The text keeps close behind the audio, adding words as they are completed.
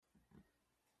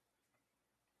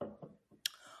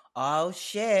Oh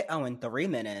shit! Oh, in 3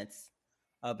 minutes.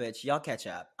 Oh, bitch, y'all catch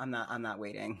up. I'm not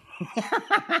waiting.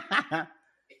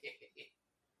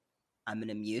 I'm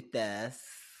gonna mute this.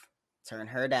 Turn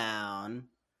her down.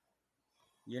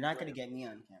 You're not gonna get me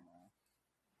on camera.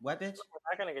 What, bitch? I'm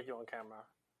not gonna get you on camera.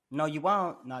 No, you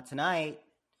won't. Not tonight.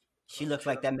 She looks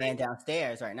like that man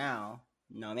downstairs right now.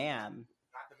 No, ma'am.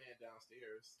 Not the man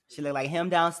downstairs. She looked like him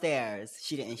downstairs.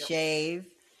 She didn't shave.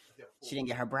 She didn't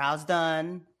get her brows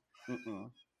done. How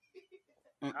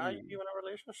are you in a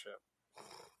relationship?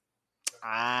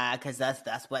 Cause that's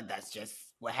just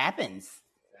what happens.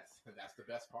 That's the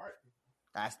best part.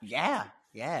 That's yeah.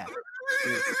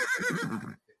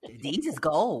 These is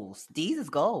goals.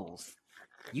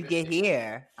 You get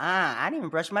here. I didn't even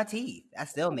brush my teeth. I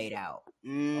still made out.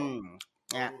 Yeah.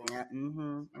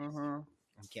 I'm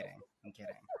kidding.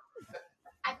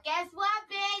 I guess what,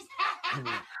 bitch?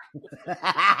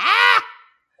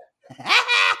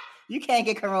 You can't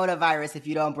get coronavirus if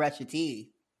you don't brush your teeth.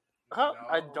 Huh? No.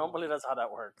 I don't believe that's how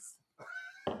that works.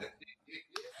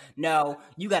 No,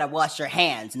 you gotta wash your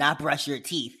hands, not brush your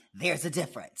teeth. There's a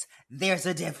difference. Oh,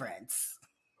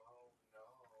 no.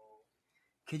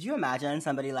 Could you imagine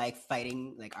somebody like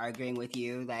fighting, like arguing with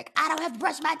you, like, I don't have to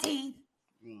brush my teeth?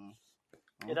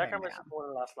 Yeah, that conversation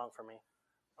wouldn't last long for me.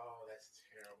 Oh, that's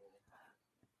terrible.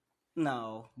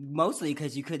 No, mostly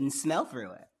because you couldn't smell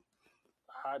through it.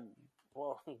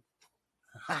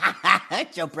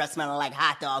 Your breath smelling like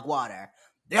hot dog water.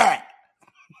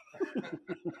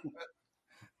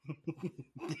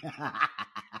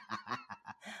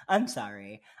 I'm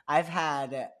sorry. I've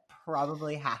had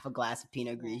probably half a glass of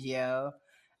Pinot Grigio,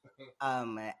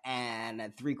 and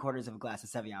 3/4 of a glass of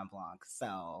Sauvignon Blanc.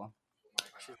 So,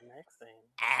 she's mixing.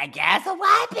 I guess a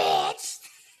white bitch.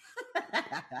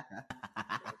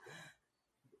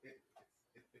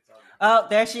 Oh,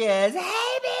 there she is.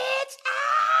 Hey, bitch.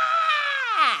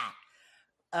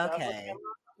 Okay.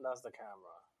 That's the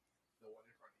camera.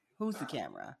 Who's the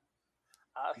camera?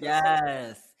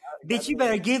 Yes. Bitch, you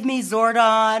better give me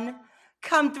Zordon.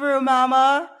 Come through,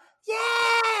 mama.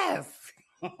 Yes.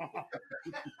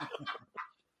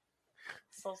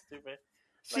 So stupid.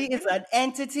 She is an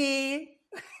entity.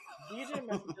 DJ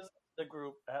messages the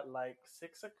group at like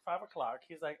 5 o'clock.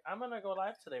 He's like, I'm going to go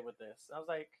live today with this. I was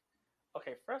like,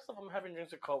 okay, first of all, I'm having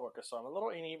drinks with coworkers, so I'm a little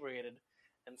inebriated.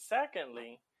 And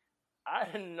secondly, I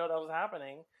didn't know that was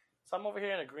happening. So I'm over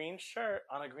here in a green shirt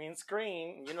on a green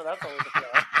screen. You know that's always a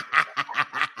plus.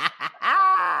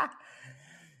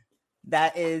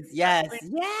 That is, yes.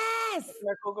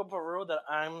 Coco Peru that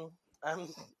I'm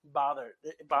bothered.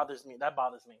 It bothers me. That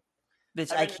bothers me.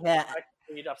 Bitch, I can't.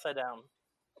 Read upside down.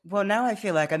 Well, now I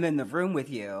feel like I'm in the room with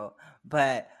you,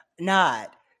 but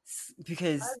not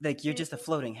because like you're just a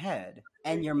floating head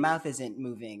and your mouth isn't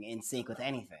moving in sync with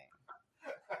anything.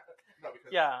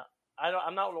 Yeah,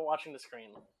 I'm not watching the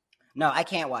screen. No, I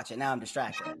can't watch it. Now I'm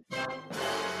distracted.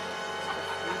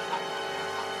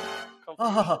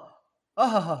 I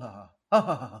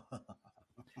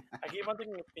keep on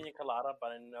thinking it's pina colada,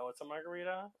 but I know it's a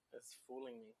margarita. It's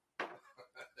fooling me.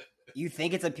 You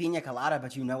think it's a pina colada,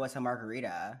 but you know it's a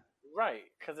margarita. Right,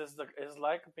 because it's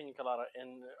like a pina colada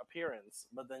in appearance,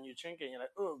 but then you drink it and you're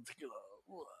like, oh, tequila.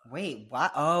 Wait,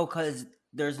 what? Oh, because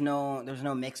there's no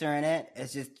mixer in it.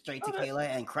 It's just straight tequila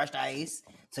and crushed ice.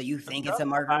 So you think it's a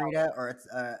margarita or it's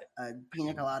a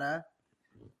pina colada?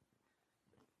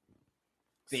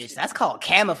 Bitch, that's called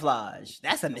camouflage.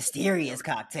 That's a mysterious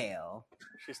cocktail.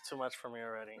 She's too much for me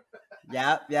already.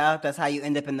 Yeah. That's how you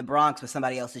end up in the Bronx with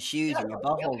somebody else's shoes and your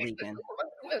butthole leaking.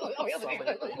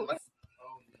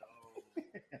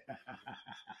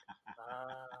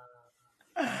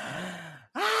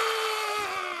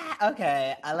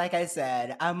 Okay, like I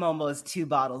said, I'm almost 2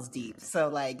 bottles deep. So,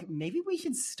 like, maybe we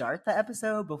should start the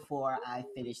episode before I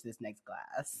finish this next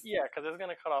glass. Yeah, because it's going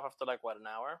to cut off after, like, what, an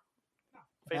hour?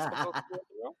 Facebook?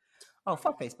 Oh,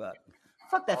 fuck Facebook.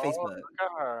 Fuck that Facebook. Look at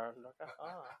her.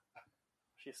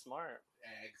 She's smart.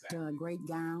 Exactly. Great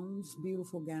gowns,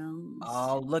 beautiful gowns.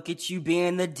 Oh, look at you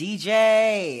being the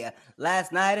DJ.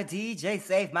 Last night a DJ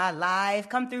saved my life.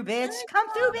 Come through, bitch.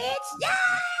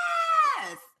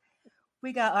 Yes!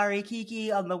 We got Ari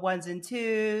Kiki on the 1s and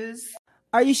 2s.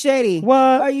 Are you shady?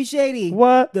 What? Are you shady?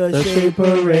 What? The Shade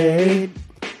Parade.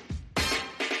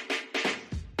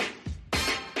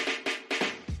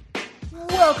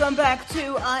 Welcome back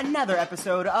to another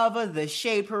episode of The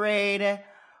Shade Parade.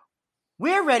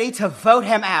 We're ready to vote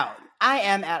him out. I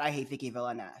am at I Hate Vicky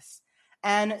Villainess.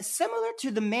 And similar to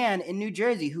the man in New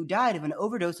Jersey who died of an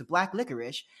overdose of black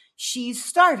licorice, she's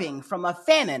starving from a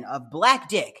famine of black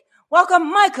dick.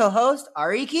 Welcome my co-host,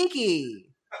 Ari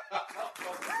Kiki.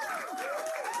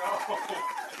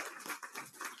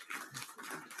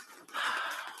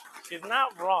 she's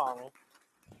not wrong,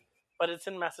 but it's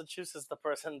in Massachusetts. The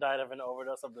person died of an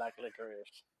overdose of black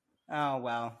licorice. Oh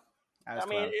well, I was I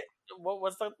mean,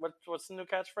 close. what's the new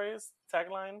catchphrase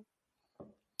tagline?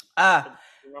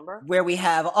 Remember? Where we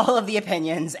have all of the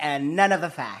opinions and none of the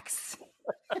facts.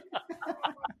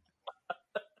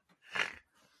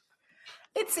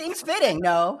 It seems fitting.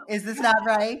 No, is this not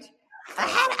right?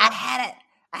 I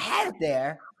had it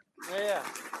there. Yeah.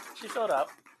 She showed up,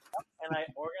 and I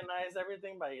organized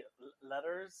everything by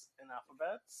letters and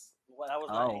alphabets. Well, that was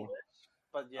not Oh. English,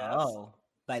 but yes. Oh,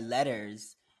 by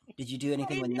letters. Did you do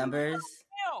anything with numbers?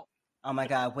 Oh my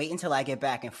god! Wait until I get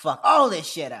back and fuck all this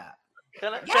shit up.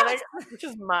 Can I? This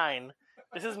is mine.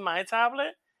 This is my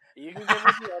tablet. You can give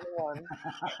me the other one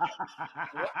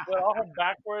with all her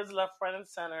backwards, left, right, and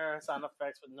center sound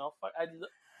effects with no fuck.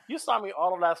 You saw me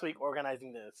all of last week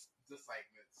organizing this. Just like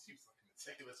she was like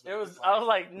meticulous. It was. I was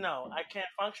like, no, I can't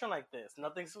function like this.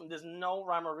 Nothing's. There's no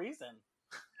rhyme or reason.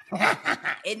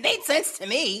 It made sense to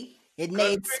me. It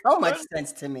made so much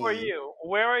sense to me. For you,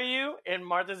 where are you? In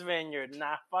Martha's Vineyard,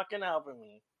 not fucking helping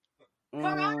me.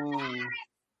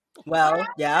 Well,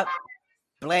 yeah.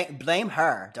 Blame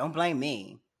her. Don't blame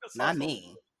me. Not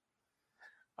me.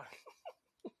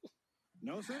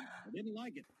 No, sir. I didn't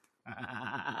like it.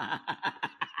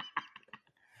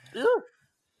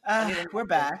 We're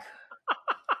back.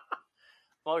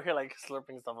 I'm over here like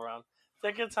slurping stuff around.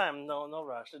 Take your time. No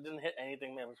rush. It didn't hit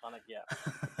anything electronic yet.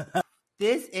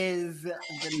 This is the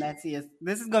messiest.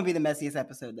 This is going to be the messiest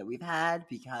episode that we've had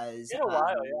because in a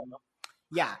while,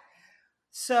 yeah.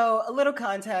 So a little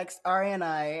context: Ari and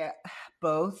I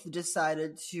both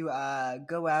decided to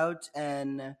go out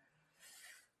and,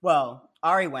 well,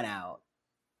 Ari went out.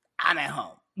 I'm at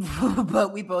home,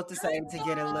 but we both decided to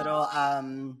get a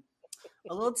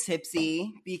little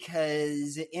tipsy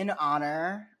because, in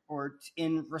honor or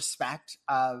in respect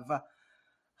of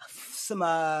some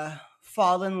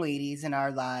fallen ladies in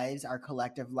our lives, our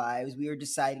collective lives, we are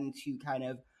deciding to kind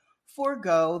of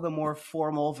forego the more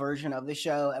formal version of the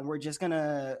show, and we're just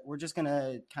gonna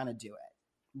kind of do it.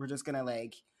 We're just gonna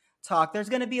like talk. There's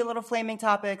gonna be a little flaming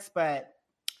topics, but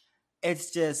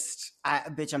it's just,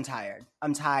 bitch, I'm tired.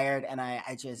 I'm tired, and I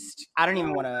don't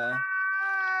even want to.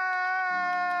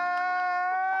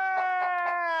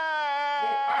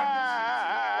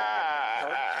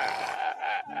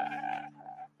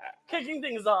 Kicking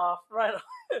things off, right?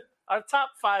 Our top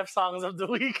 5 songs of the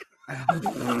week.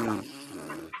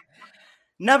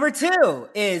 Number 2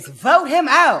 is "Vote Him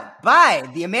Out" by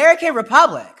the American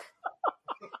Republic.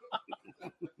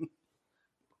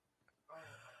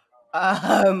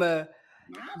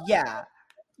 Yeah.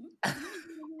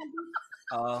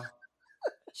 Oh,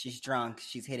 she's drunk.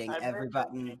 She's hitting every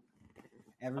button.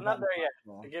 I'm not there yet.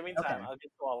 Give me time. Okay. I'll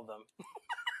get to all of them.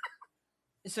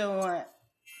 So,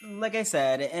 like I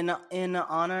said, in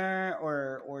honor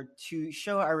or to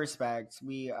show our respect,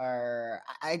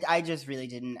 I just really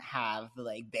didn't have the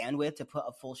like bandwidth to put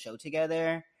a full show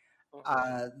together.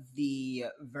 The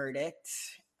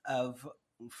verdict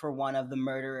for one of the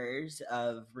murderers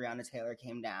of Breonna Taylor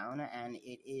came down, and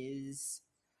it is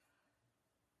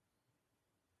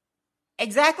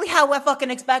exactly how I fucking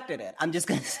expected it. I'm just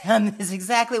gonna say it's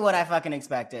exactly what I fucking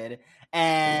expected,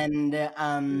 and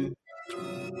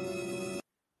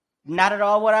not at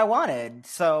all what I wanted.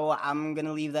 So I'm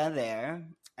gonna leave that there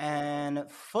and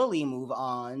fully move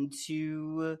on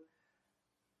to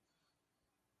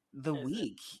the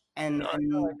week. And is that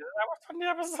what's on the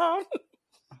episode?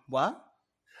 What?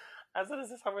 I said, is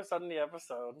this how we're starting the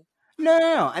episode?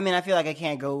 No. I mean, I feel like I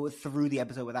can't go through the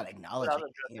episode without acknowledging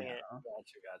it.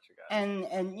 Got you.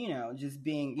 And just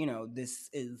being, this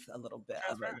is a little bit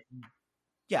of a,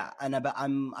 yeah. And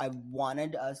I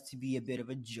wanted us to be a bit of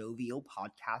a jovial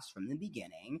podcast from the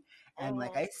beginning. And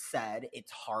like I said,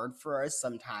 it's hard for us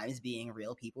sometimes being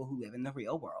real people who live in the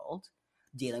real world,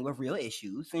 dealing with real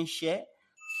issues and shit.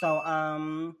 So,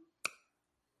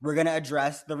 we're going to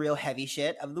address the real heavy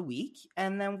shit of the week,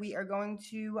 and then we are going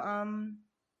to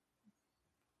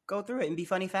go through it and be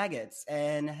funny faggots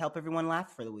and help everyone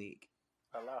laugh for the week.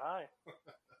 Hello, hi.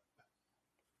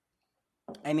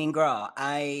 I mean, girl,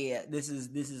 this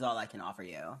is all I can offer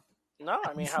you. No,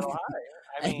 I mean, hello,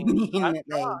 hi.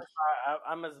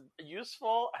 I'm as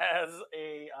useful as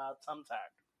a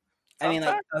thumbtack. I mean,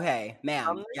 like, okay,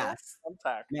 ma'am, yes,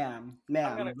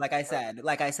 ma'am, like I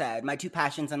said, my 2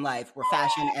 passions in life were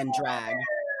fashion and drag.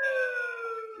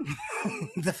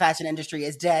 The fashion industry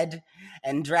is dead,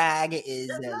 and drag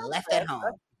is left at home.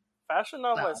 Fashion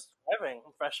Nova is thriving.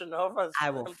 Fashion Nova is...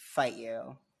 I will fight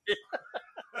you.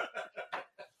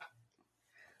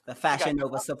 The Fashion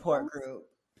Nova support group.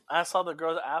 I saw the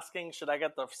girls asking, should I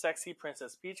get the sexy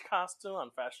Princess Peach costume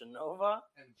on Fashion Nova?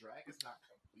 And drag is not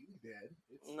completely dead.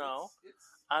 No.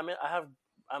 It's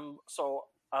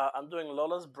I'm doing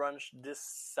Lola's brunch this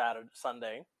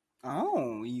Sunday.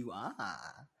 Oh, you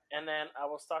are. And then I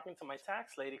was talking to my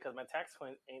tax lady because my tax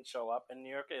coin ain't show up, and New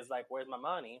York is like, "Where's my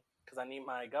money?" Because I need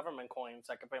my government coin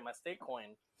so I can pay my state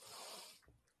coin.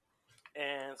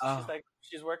 And so she's like,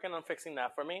 she's working on fixing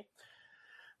that for me.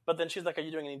 But then she's like, "Are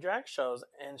you doing any drag shows?"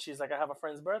 And she's like, "I have a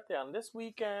friend's birthday on this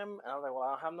weekend." And I was like, "Well,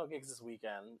 I don't have no gigs this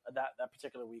weekend, that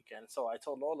particular weekend." So I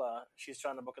told Lola she's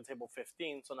trying to book a table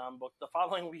 15. So now I'm booked the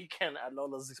following weekend at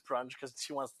Lola's brunch because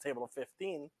she wants the table of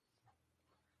 15.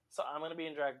 So I'm gonna be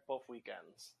in drag both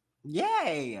weekends.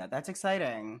 Yay! That's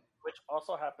exciting. Which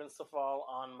also happens to fall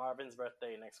on Marvin's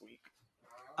birthday next week.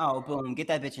 Oh, boom. Get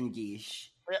that bitch in geesh.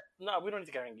 Yeah, no, we don't need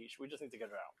to get her engaged. We just need to get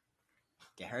her out.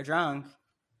 Get her drunk.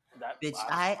 That Bitch,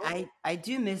 I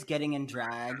do miss getting in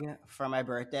drag for my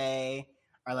birthday,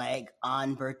 or like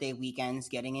on birthday weekends,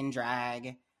 getting in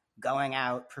drag, going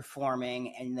out,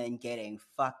 performing, and then getting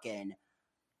fucking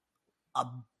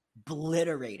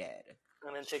obliterated.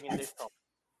 And then taking this home.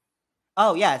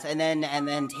 Oh yes, and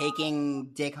then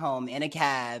taking dick home in a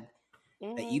cab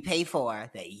that you pay for,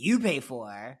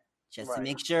 just to Right.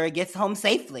 make sure it gets home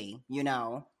safely. You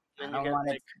know, Then I you don't get want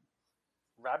like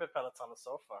rabbit pellets on the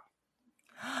sofa.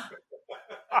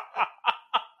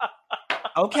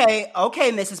 Okay,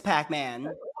 Mrs.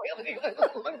 Pac-Man.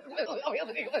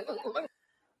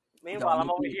 Meanwhile, I'm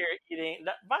over here eating.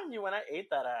 Mind you, when I ate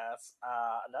that ass,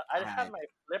 I had my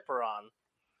flipper on,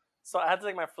 so I had to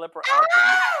take my flipper out.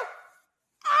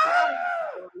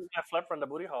 My flipper in the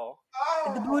booty hole.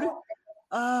 The booty.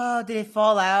 Oh, did it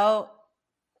fall out?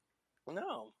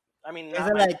 No, I mean, Is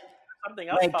it like something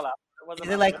else fell out? Is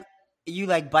it like you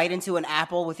like bite into an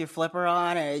apple with your flipper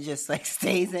on, and it just like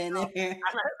stays in there?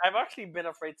 I've actually been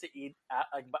afraid to eat.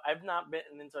 But I've not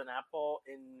bitten into an apple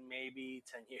in maybe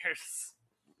 10 years.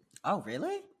 Oh,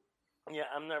 really? Yeah,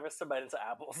 I'm nervous to bite into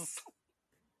apples.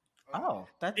 Oh,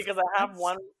 that's because I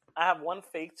have one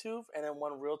fake tooth and then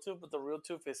one real tooth, but the real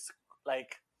tooth is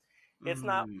like it's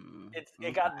not.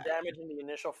 It got damaged in the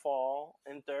initial fall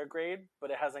in 3rd grade, but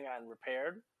it hasn't gotten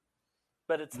repaired.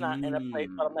 But it's not in a place.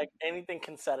 But I'm like, anything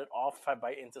can set it off if I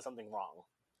bite into something wrong.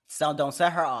 So don't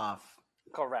set her off.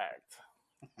 Correct.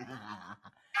 I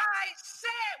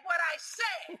said what I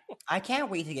said. I can't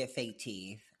wait to get fake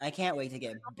teeth. I can't wait to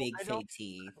get big fake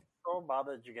teeth. I'm so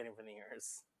bothered you're getting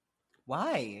veneers.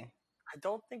 Why? I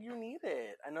don't think you need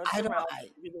it. I know it's your mouth.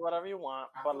 You can do whatever you want,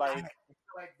 but like, I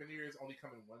feel like veneers only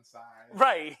come in one size.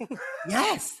 Right?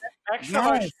 Yes. Extra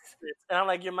large chiclets. And I'm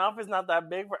like, your mouth is not that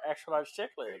big for extra large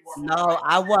chiclets. No,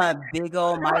 I want big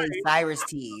old Miley Cyrus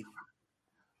teeth.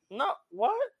 No,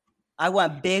 what? I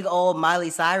want big old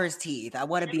Miley Cyrus teeth. I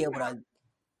want to be able to.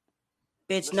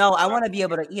 Bitch, no, I want to be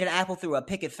able to eat an apple through a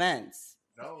picket fence.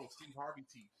 No, Steve Harvey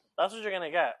teeth. That's what you're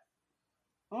gonna get.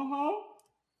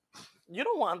 You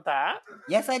don't want that.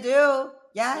 Yes, I do.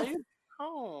 Yes. No, you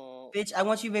don't. Bitch, I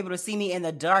want you to be able to see me in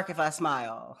the dark if I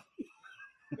smile.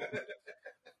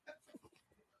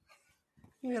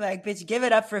 You're like, bitch, give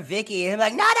it up for Vicky. And I'm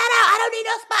like, no, I don't need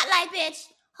no spotlight, bitch.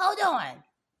 Hold on.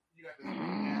 You got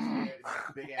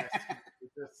this big ass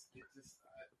teeth.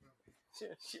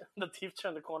 It's just the teeth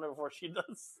turn the corner before she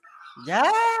does.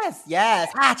 Yes.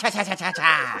 Ha, cha, cha, cha, cha,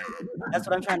 cha. That's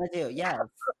what I'm trying to do. Yes.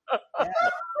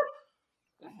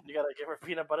 You gotta give her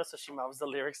peanut butter so she mouths the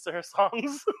lyrics to her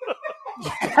songs.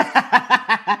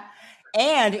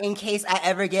 And in case I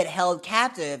ever get held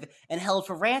captive and held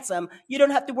for ransom, you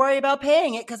don't have to worry about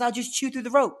paying it because I'll just chew through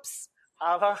the ropes.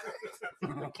 I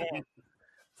can't.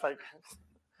 It's like,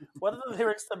 what are the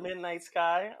lyrics to Midnight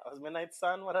Sky? Or Midnight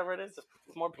Sun? Whatever it is. Just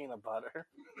more peanut butter.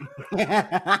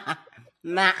 Yeah,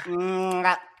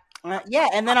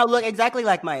 and then I'll look exactly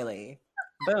like Miley.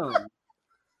 Boom.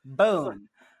 Boom.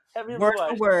 Word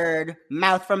for word,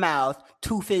 mouth for mouth,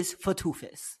 toofus for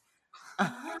toofus.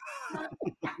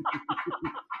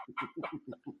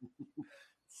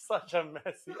 Such a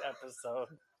messy episode.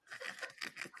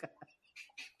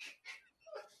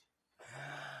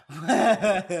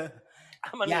 I'm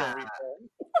gonna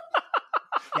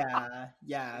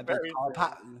yeah.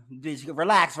 Bitch,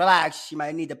 relax. She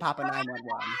might need to pop a 911.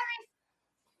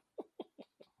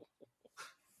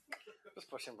 Just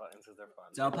pushing buttons because they're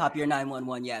fun. Don't pop your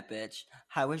 911 yet, bitch.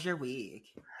 How was your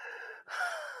week?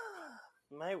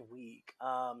 My week.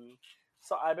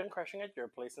 So I've been crashing at your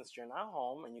place since you're not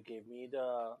home, and you gave me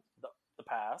the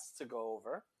pass to go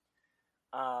over.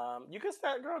 You can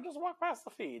stand, girl. Just walk past the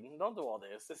feed. Don't do all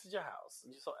this. This is your house.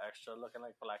 You're so extra, looking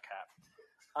like Black Cat.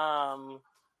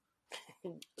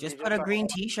 Just put a green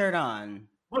T-shirt on.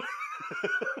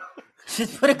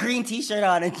 Just put a green T-shirt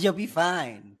on and you'll be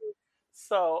fine.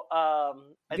 So, I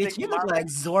Bitch, think you look Marvin like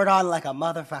Zordon like a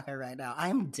motherfucker right now.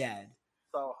 I'm dead.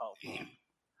 so helpful.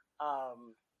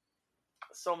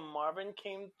 So Marvin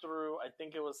came through. I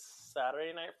think it was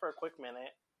Saturday night for a quick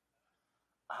minute.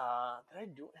 Did I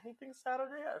do anything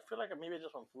Saturday? I feel like maybe I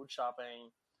just went food shopping.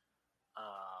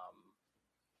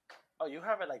 Oh, you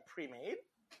have it like pre-made?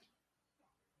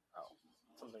 Oh,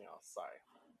 something else. Sorry.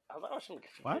 I was like, oh,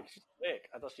 she's thick.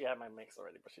 I thought she had my mix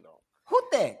already, but she don't. Who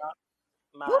thick?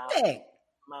 Who My thick?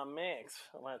 my mix,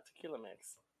 my tequila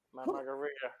mix, my Who-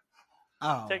 margarita.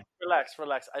 Oh.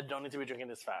 Relax. I don't need to be drinking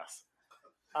this fast.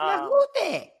 Now, who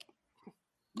thick?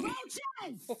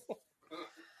 Roaches!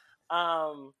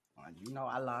 You know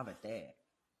I love it thick.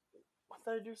 What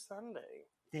did I do Sunday?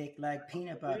 Thick like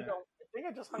peanut I butter. think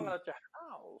I just hung out at your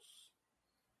house.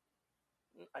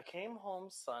 I came home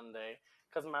Sunday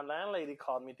because my landlady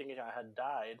called me thinking I had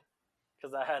died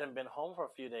because I hadn't been home for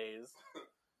a few days.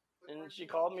 And she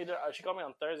called me. She called me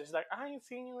on Thursday. She's like, "I ain't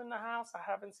seen you in the house. I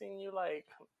haven't seen you like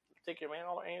take your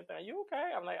mail or anything. Are you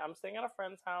okay?" I'm like, "I'm staying at a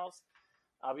friend's house.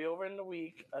 I'll be over in the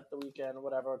weekend,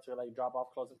 whatever, to like drop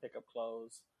off clothes and pick up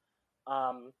clothes."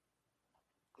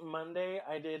 Monday,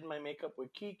 I did my makeup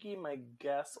with Kiki. My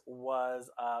guest was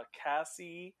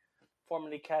Cassie,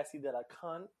 formerly Cassie de la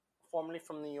Cunt, formerly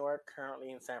from New York,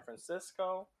 currently in San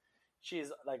Francisco.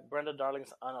 She's like Brenda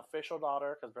Darling's unofficial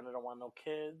daughter because Brenda don't want no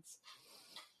kids.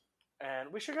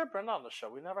 And we should get Brenda on the show.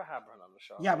 We never had Brenda on the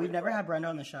show. Yeah, we've never had Brenda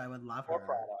on the show. I would love Or her.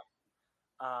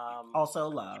 Prada. Also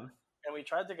love. And we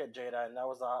tried to get Jada, and that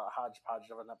was a hodgepodge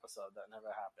of an episode that never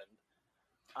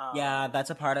happened. Yeah,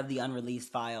 that's a part of the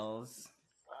unreleased files.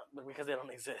 Because they don't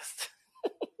exist.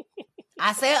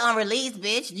 I said unreleased,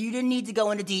 bitch. You didn't need to go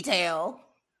into detail.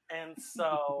 And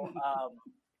so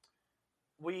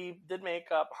we did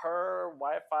makeup. Her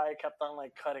Wi-Fi kept on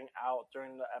like cutting out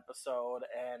during the episode,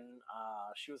 and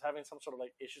she was having some sort of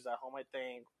like issues at home, I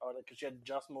think, or because she had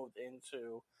just moved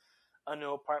into a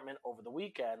new apartment over the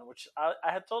weekend, which I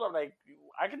had told her like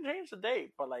I can change the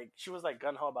date, but like she was like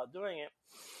gun ho about doing it.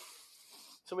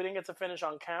 So we didn't get to finish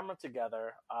on camera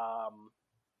together.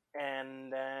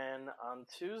 And then on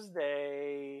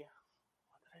Tuesday,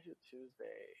 what did I do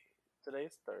Tuesday?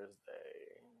 Today's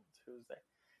Thursday.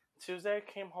 Tuesday I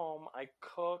came home. I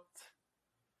cooked.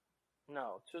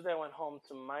 No, Tuesday I went home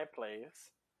to my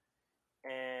place,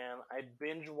 and I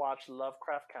binge watched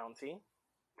Lovecraft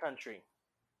Country.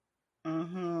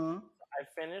 Mm-hmm. I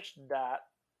finished that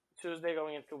Tuesday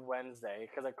going into Wednesday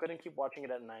because I couldn't keep watching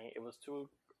it at night. It was too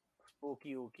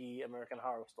spooky American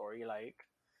Horror Story like.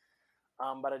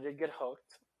 But I did get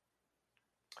hooked.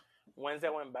 Wednesday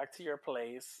I went back to your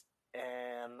place,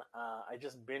 and I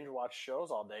just binge watched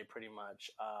shows all day pretty much.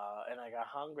 And I got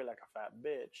hungry like a fat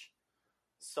bitch.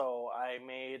 So I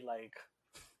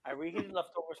reheated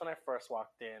leftovers when I first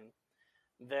walked in.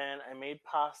 Then I made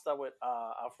pasta with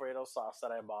Alfredo sauce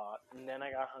that I bought. And then I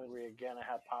got hungry again. I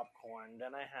had popcorn.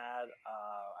 Then I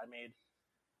made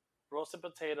roasted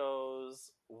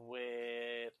potatoes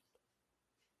with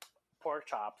pork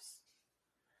chops.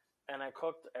 And I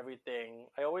cooked everything.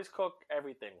 I always cook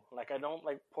everything. Like, I don't,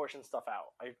 like, portion stuff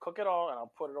out. I cook it all, and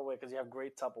I'll put it away, because you have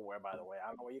great Tupperware, by the way. I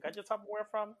don't know where you got your Tupperware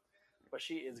from, but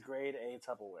she is grade A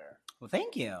Tupperware. Well,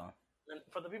 thank you. And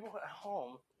for the people at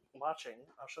home watching,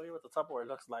 I'll show you what the Tupperware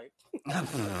looks like.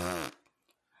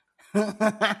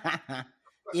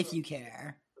 If you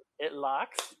care. It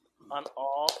locks on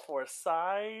all four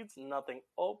sides. Nothing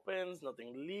opens.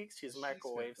 Nothing leaks. She's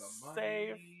microwave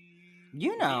safe.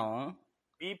 You know.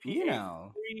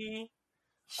 BPA free.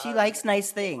 She likes nice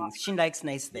things.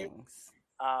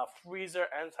 Freezer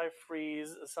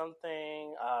antifreeze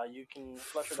something. You can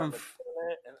flush it down the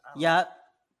toilet. And yep.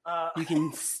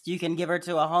 You can give her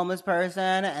to a homeless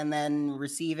person and then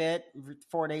receive it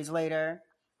 4 days later.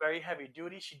 Very heavy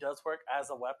duty. She does work as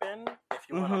a weapon. If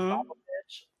you want to rob a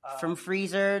bitch. From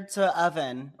freezer to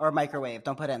oven or microwave.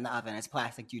 Don't put it in the oven. It's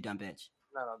plastic, you dumb bitch.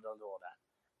 No, don't do all that.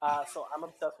 So I'm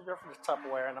obsessed with her for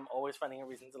Tupperware, and I'm always finding a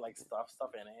reason to like stuff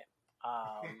in it.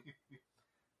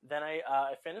 Then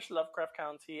I finished Lovecraft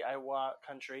Country. I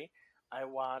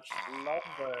watched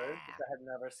Lovebirds, which I had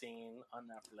never seen on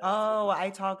Netflix. Oh, I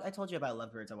told you about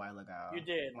Lovebirds a while ago. You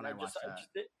did. When I watched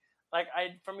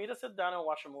that. For me to sit down and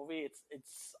watch a movie,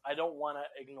 it's I don't want to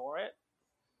ignore it.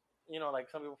 You know,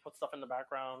 like some people put stuff in the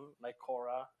background, like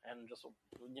Cora, and just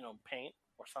paint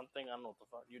or something. I don't know what the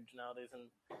fuck you do nowadays in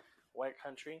White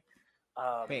Country.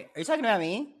 Wait, are you talking about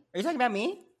me?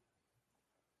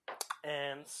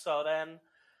 And so then,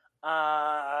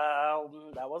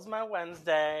 that was my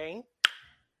Wednesday,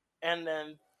 and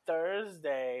then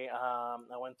Thursday,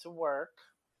 I went to work.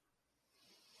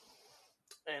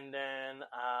 And then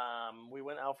we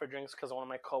went out for drinks because one of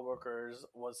my coworkers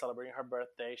was celebrating her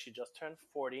birthday. She just turned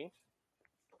 40.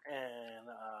 And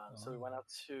so we went out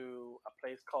to a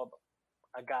place called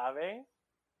Agave.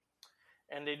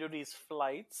 And they do these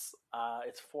flights.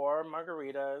 It's 4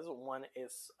 margaritas. One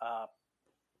is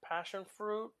passion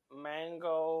fruit,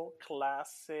 mango,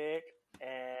 classic,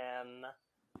 and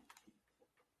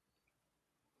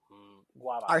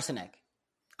guava. Arsenic.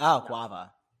 Oh, No.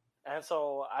 guava. And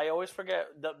so I always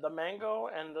forget the mango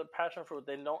and the passion fruit.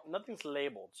 Nothing's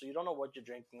labeled, so you don't know what you're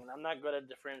drinking. And I'm not good at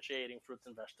differentiating fruits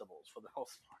and vegetables for the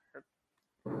most part.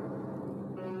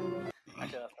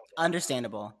 Actually, that's not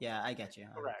Understandable. Yeah, I get you.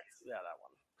 correct. Yeah, that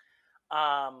one.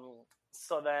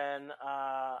 So then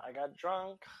I got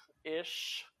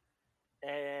drunk-ish,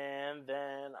 and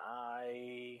then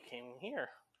I came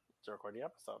here to record the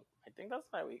episode. I think that's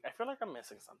my week. I feel like I'm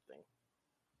missing something.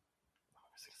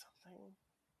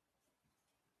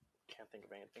 Can't think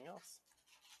of anything else.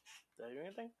 Did I do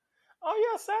anything? Oh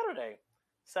yeah, Saturday.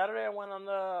 Saturday I went on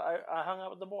I hung out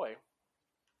with the boy.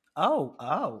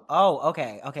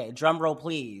 Okay. Drum roll,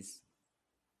 please.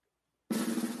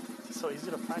 It's so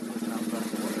easy to find this now.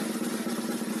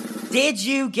 Did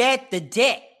you get the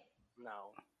dick?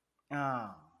 No.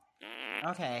 Oh.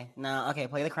 Okay. No. Okay.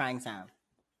 Play the crying sound.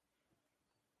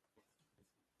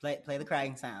 Play the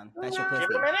crying sound. That's your pussy.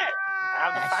 Give it a minute. I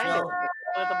have to That's find it. your-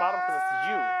 At the bottom because it's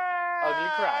you. Ugly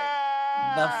cry.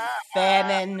 The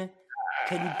famine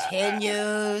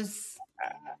continues.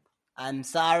 I'm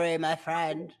sorry, my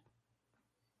friend.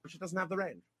 She doesn't have the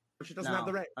range. She doesn't No, have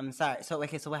the range. I'm sorry. So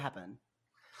what happened?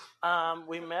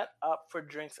 We met up for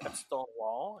drinks at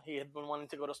Stonewall. He had been wanting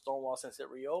to go to Stonewall since it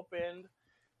reopened.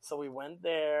 So we went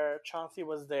there. Chauncey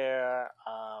was there.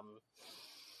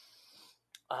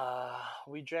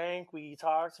 We drank. We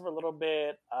talked for a little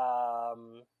bit.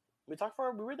 We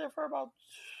were there for about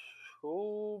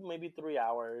 2, maybe 3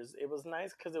 hours. It was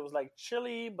nice because it was like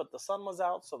chilly, but the sun was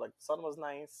out, so like the sun was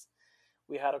nice.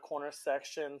 We had a corner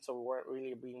section, so we weren't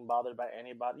really being bothered by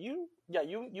anybody.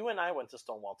 You and I went to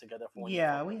Stonewall together for one.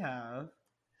 Yeah, we have.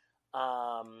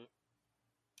 And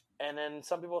then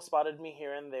some people spotted me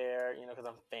here and there, because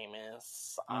I'm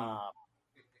famous.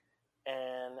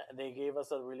 And they gave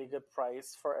us a really good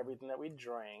price for everything that we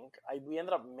drank. We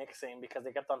ended up mixing because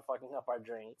they kept on fucking up our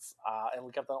drinks, and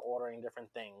we kept on ordering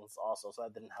different things also, so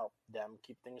that didn't help them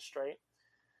keep things straight.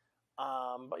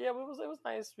 But yeah, it was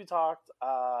nice. We talked,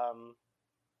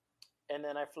 and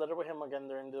then I flirted with him again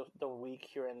during the week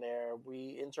here and there.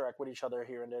 We interact with each other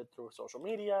here and there through social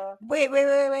media. Wait.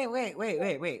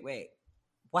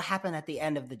 What happened at the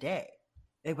end of the day?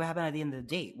 Like, what happened at the end of the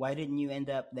date? Why didn't you end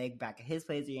up back at his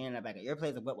place, or you ended up back at your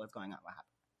place? What was going on? What happened?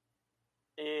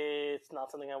 It's not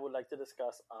something I would like to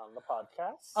discuss on the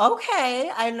podcast.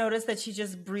 Okay, I noticed that you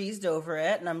just breezed over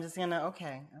it, and I'm just gonna all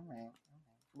right.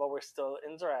 But we're still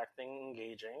interacting,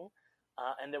 engaging,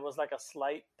 and there was like a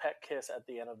slight pet kiss at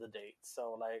the end of the date.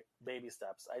 So like baby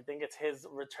steps. I think it's his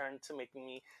return to making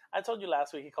me. I told you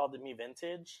last week he called me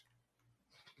vintage.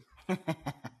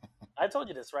 I told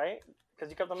you this, right? Because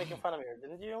you kept on making fun of me,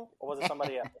 didn't you? Or was it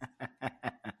somebody else?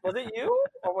 Was it you?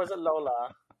 Or was it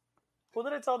Lola? Who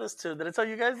did I tell this to? Did I tell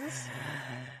you guys this?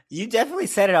 You definitely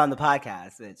said it on the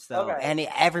podcast, bitch. So Okay.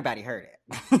 Everybody heard it.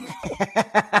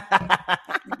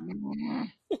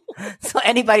 So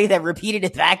anybody that repeated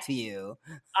it back to you.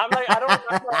 I'm like, I don't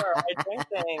remember. I drink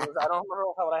things. I don't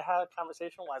remember how I had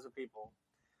conversation-wise with people.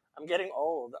 I'm getting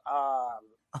old.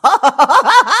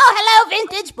 Hello,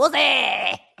 vintage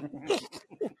pussy.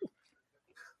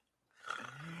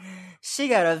 She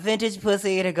got a vintage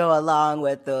pussy to go along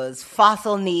with those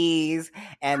fossil knees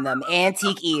and them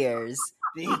antique ears.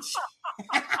 Bitch.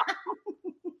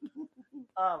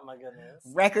 Oh my goodness.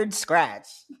 Record scratch.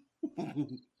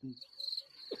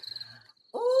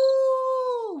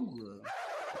 Ooh.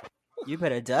 You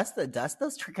better dust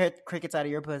those crickets out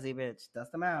of your pussy, bitch.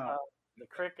 Dust them out. The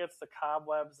crickets, the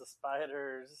cobwebs, the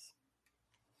spiders.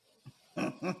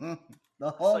 The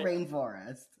whole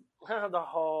rainforest.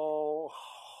 The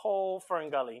whole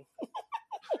Fern Gully.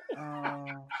 Oh,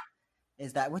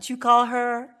 is that what you call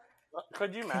her?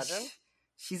 Could you imagine?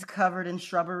 She's covered in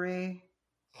shrubbery.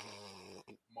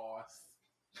 Moss.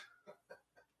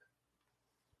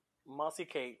 Mossy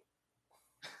Kate.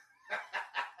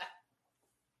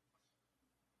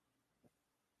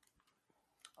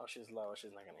 Oh, she's low.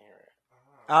 She's not gonna hear it.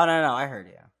 Oh no, I heard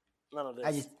you. None of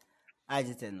this. I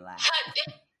just didn't laugh.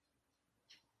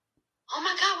 Oh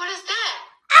my God, what is that?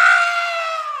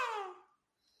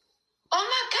 Oh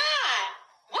my God,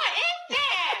 what is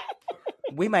that?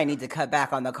 We might need to cut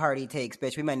back on the Cardi takes,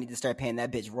 bitch. We might need to start paying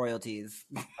that bitch royalties.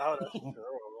 Oh, that's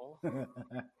true.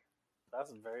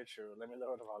 That's very true. Let me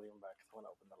lower the volume back. I want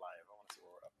to open the live. I want to see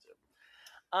what we're up to.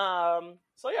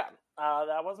 So yeah,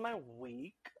 that was my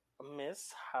week.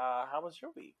 Miss, how was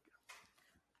your week?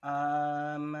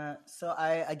 So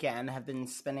I again have been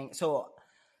spending. So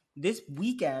this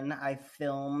weekend I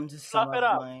filmed some Fluff it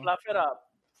of up. my. Fluff it up.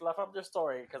 Fluff up your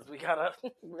story because we got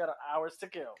hours to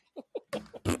kill.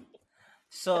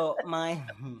 So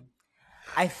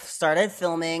I started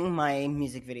filming my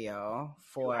music video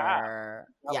for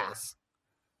Nice.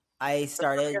 I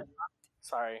started.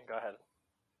 Sorry, go ahead.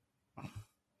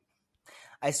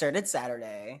 I started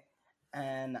Saturday,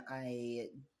 and I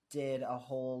did a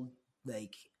whole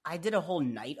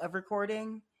night of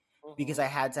recording because I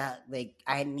had to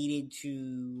I needed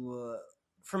to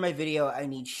for my video. I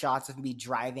need shots of me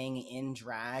driving in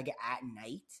drag at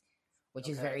night, which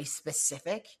is very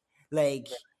specific. Like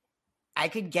I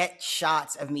could get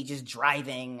shots of me just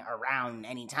driving around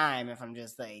anytime if I'm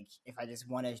just if I just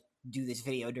want to do this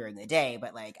video during the day,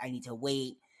 but I need to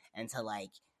wait until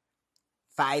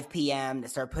 5 p.m. to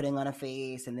start putting on a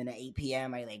face, and then at 8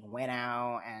 p.m. I went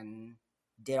out and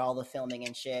did all the filming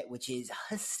and shit, which is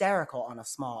hysterical on a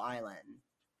small island.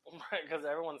 Right, because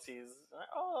everyone sees,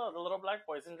 the little black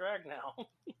boy's in drag now.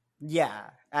 Yeah,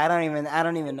 I don't even know. I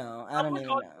don't even call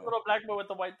know. you the little black boy with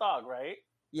the white dog, right?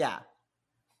 Yeah.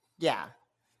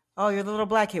 Oh, you're the little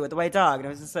black kid with the white dog, and I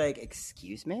was just like,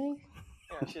 excuse me.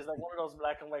 Yeah, she's like one of those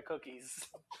black and white cookies.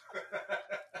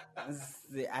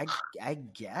 I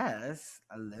guess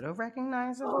a little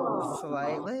recognizable,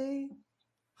 slightly.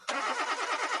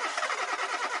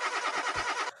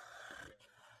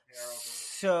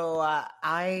 So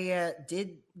I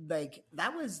did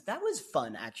that was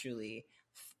fun actually,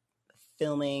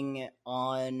 filming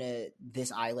on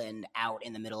this island out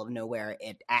in the middle of nowhere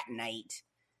at night.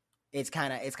 It's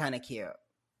kind of cute.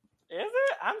 Is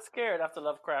it? I'm scared after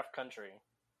Lovecraft Country.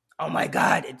 Oh my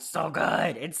god, it's so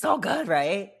good. It's so good,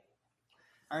 right?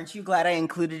 Aren't you glad I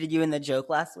included you in the joke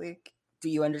last week? Do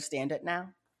you understand it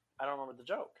now? I don't remember the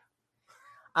joke.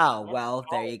 Oh, well,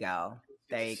 there you go.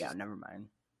 There you go. Never mind.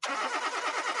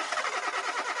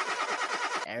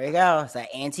 There we go. It's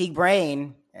that antique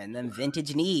brain and them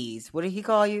vintage knees. What did he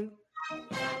call you?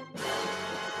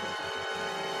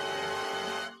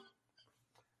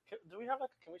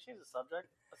 Can we change the subject?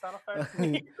 The sound effect?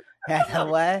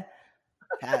 What?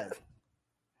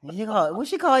 What'd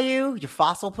she call you? Your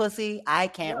fossil pussy? I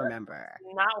can't remember.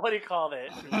 Not what he called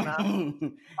it.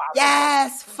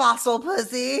 Yes, fossil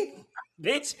pussy.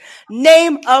 Bitch.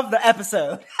 Name of the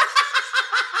episode.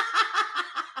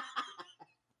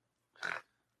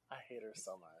 I hate her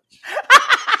so much.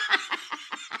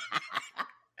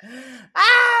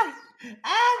 I'm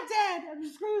dead. I'm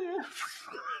screwed.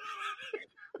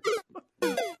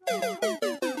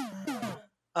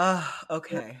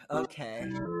 Okay. Oh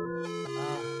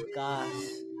gosh.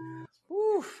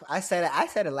 Oof. I said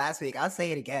it last week. I'll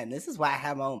say it again. This is why I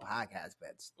have my own podcast,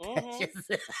 bitch. I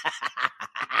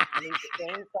need the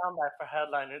same soundbite for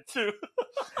headliner too.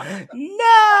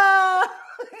 No.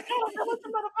 What the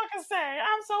motherfucker say?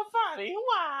 I'm so funny.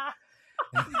 Why?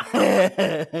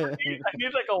 I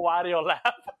need like a Wario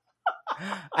laugh.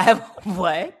 I have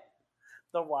what?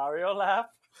 The Wario laugh.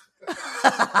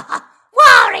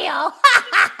 Wario.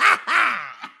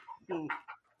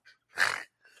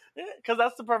 Because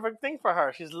that's the perfect thing for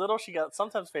her. She's little. She got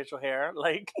sometimes facial hair.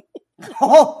 Like, okay.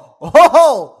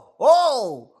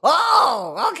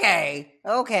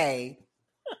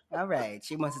 All right.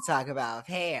 She wants to talk about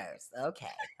hairs. Okay.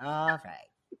 All right.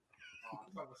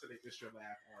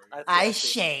 I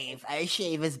shave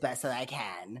as best as I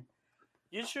can.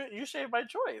 You shave by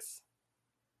choice.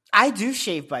 I do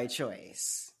shave by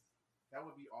choice. That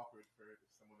would be awkward for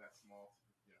someone that small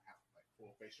to have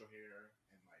full facial hair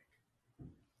and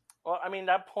Well, I mean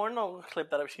that porno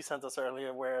clip that she sent us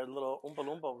earlier, where little Oompa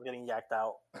Loompa was getting yacked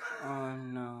out. Oh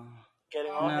no!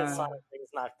 Getting all his Sonic things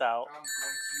knocked out. I'm going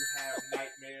to have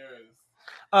nightmares.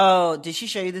 Oh, did she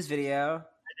show you this video?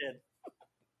 I did.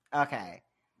 Okay.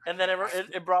 And then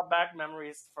it brought back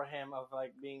memories for him of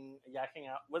being yakking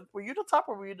out. Were you the top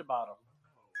or were you the bottom?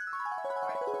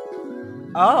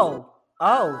 Oh,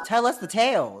 tell us the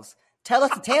tales. Tell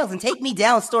us the tales and take me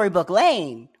down Storybook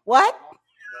Lane. What?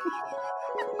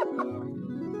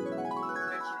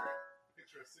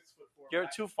 Picture a 6'4" You're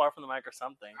too far from the mic or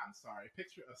something. I'm sorry.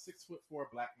 Picture a 6'4"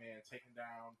 black man taking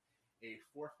down a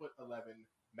 4'11"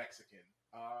 Mexican.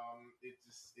 It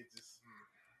just.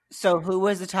 So who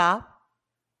was the top?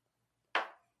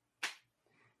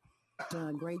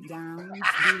 Great gowns,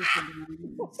 beautiful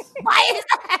gowns.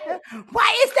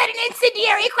 Why is that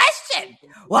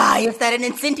an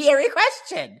incendiary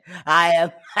question?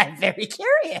 I'm very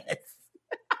curious.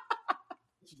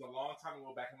 She's a long time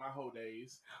ago, back in my whole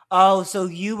days. Oh, so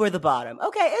you were the bottom.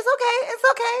 Okay, it's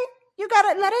okay. You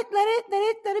gotta let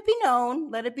it be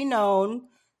known. Let it be known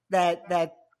that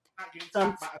Not getting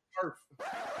some. chopped by a turf.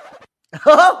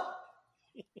 Oh,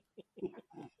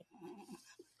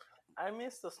 I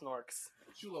miss the snorks.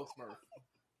 Chulo Smurf.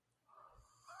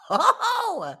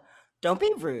 oh, don't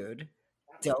be rude.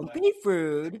 Don't be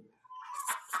rude.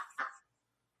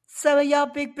 Some of y'all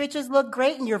big bitches look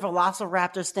great in your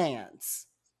Velociraptor stance.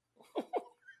 Him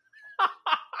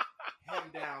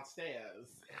downstairs.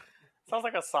 Sounds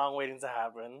like a song waiting to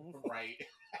happen. Right.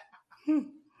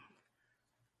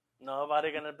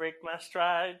 Nobody gonna break my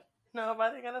stride.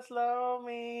 Nobody gonna slow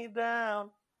me down.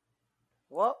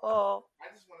 Whoa. I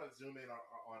just want to zoom in on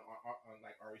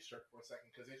like Ari's shirt for a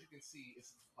second, because as you can see,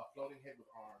 it's a floating head with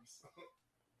arms. So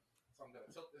I'm gonna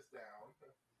tilt this down.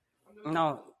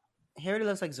 No, he already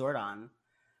looks like Zordon.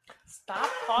 Stop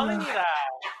calling me that.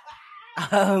 I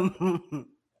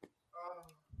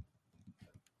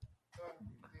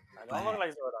don't look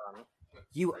like Zordon.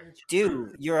 You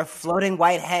do. You're a floating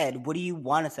white head. What do you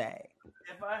want to say?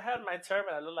 If I had my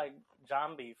turban, I look like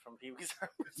Jambi from Pee Wee's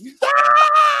Herman.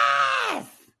 Yes!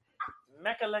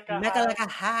 Mecca like a Mecca like a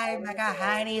high, mecca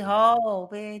hiney hole,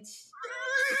 bitch.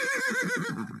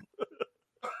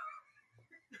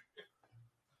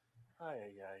 Ay,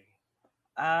 ay, ay.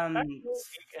 Um, And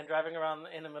driving around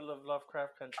in the middle of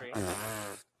Lovecraft country.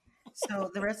 so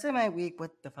the rest of my week,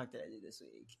 what the fuck did I do this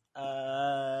week?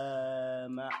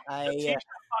 Letitia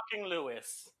fucking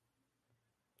Lewis.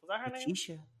 Was that her name?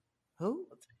 Letitia. Who?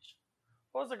 Letitia.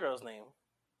 What was the girl's name?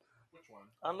 Which one?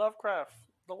 On Lovecraft.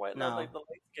 The white, No. like the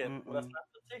light skin. Well, that's not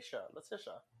Letitia.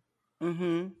 Letitia.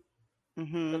 Mm-hmm.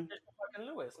 Letitia fucking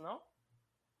Lewis, no?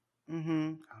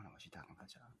 Mm-hmm. I don't know what you're talking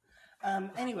about, y'all.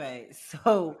 Anyway,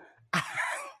 so I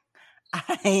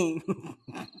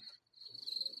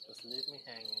Just leave me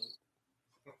hanging.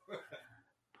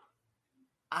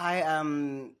 I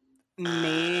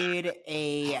made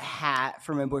a hat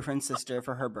for my boyfriend's sister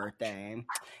for her birthday.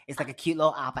 It's like a cute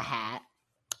little Appa hat.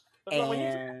 But when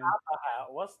you say And Appa hat,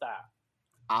 what's that?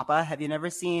 Appa, have you never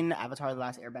seen Avatar: The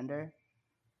Last Airbender?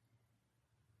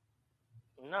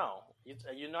 No.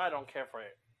 You know I don't care for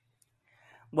it.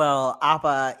 Well,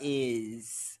 Appa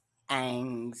is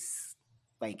Aang's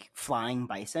like flying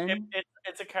bison.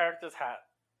 It's a character's hat.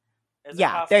 Is it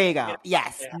Yeah, possible there you to go. get-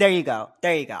 Yes, Yeah. there you go.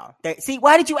 There you go. See,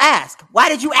 why did you ask? Why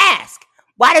did you ask?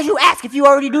 Why did you ask if you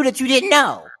already knew that you didn't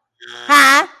know?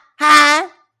 Huh? Huh?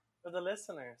 For the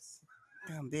listeners.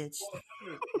 Damn, bitch.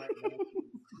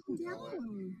 Calm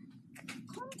down.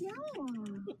 Calm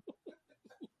down.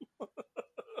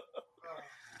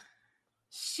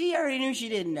 She already knew she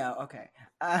didn't know. Okay.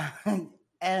 And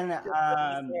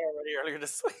Already earlier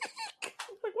this week.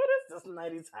 Like, what is this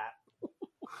 90s hat?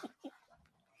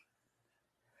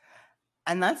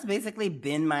 and that's basically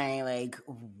been my like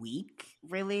week,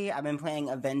 really. I've been playing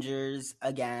Avengers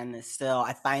again still.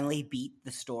 I finally beat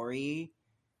the story.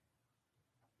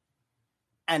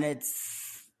 And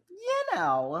it's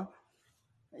I'm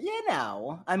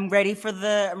ready for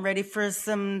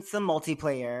some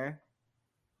multiplayer.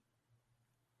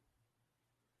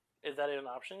 Is that an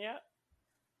option yet?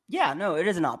 Yeah, no, it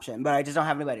is an option, but I just don't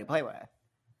have anybody to play with.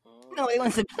 Nobody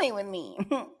wants to play with me.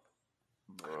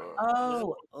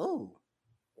 Oh.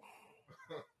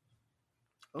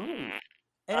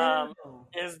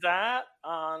 Is that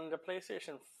on the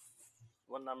PlayStation?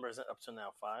 What number is it up to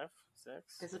now? 5,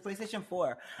 6? It's a PlayStation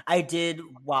 4. I did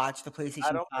watch the I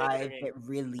PlayStation don't play 5 video get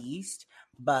released,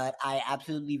 but I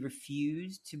absolutely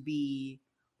refuse to be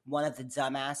one of the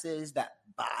dumbasses that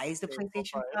buys the Pay full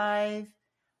PlayStation price. 5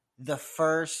 the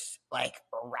first like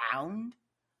round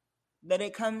that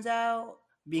it comes out,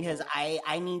 because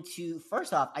I need to,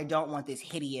 first off, I don't want this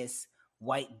hideous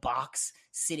white box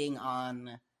sitting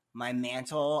on my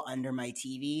mantle under my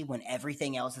TV when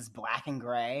everything else is black and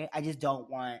gray. I just don't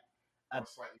want Or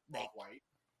slightly like- off-white.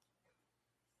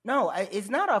 No, it's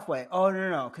not off white. Oh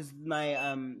no, because my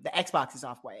the Xbox is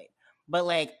off white. But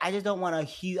like, I just don't want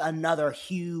another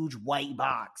huge white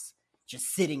box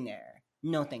just sitting there.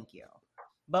 No, thank you.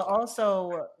 But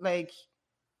also, like,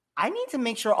 I need to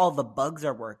make sure all the bugs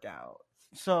are worked out.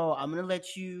 So I'm gonna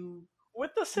let you.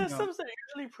 With the systems, they're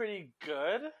usually pretty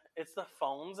good. It's the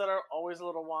phones that are always a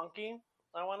little wonky,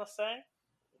 I want to say.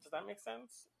 Does that make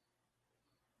sense?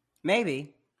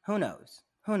 Maybe. Who knows?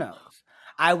 Who knows?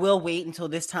 I will wait until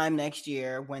this time next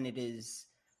year when it is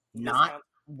not Discount.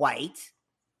 white,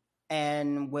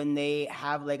 and when they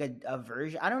have like a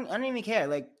version. I don't even care.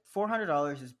 Like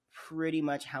 $400 is pretty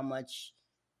much how much.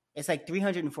 It's like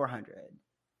 300 and 400,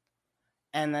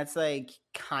 and that's like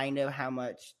kind of how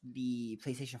much the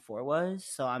PlayStation 4 was.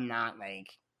 So I'm not like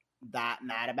that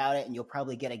mad about it, and you'll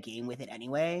probably get a game with it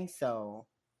anyway. So,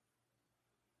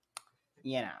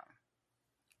 you know.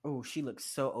 Oh, she looks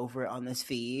so over it on this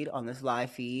feed, on this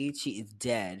live feed. She is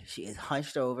dead. She is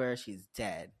hunched over. She's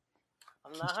dead.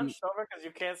 I'm not hunched over because you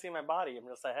can't see my body. I'm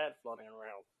just a head floating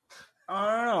around.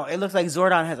 I don't know. It looks like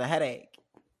Zordon has a headache.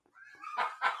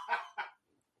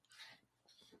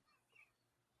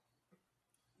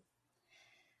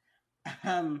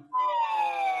 And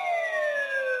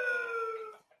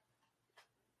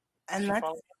that's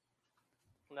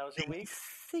That was your week?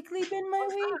 basically been my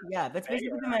week. Yeah, that's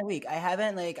basically been my week. I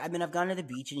haven't I've gone to the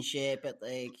beach and shit, but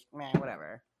man,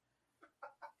 whatever.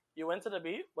 You went to the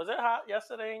beach? Was it hot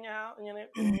yesterday in your house? In your neck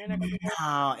of the woods?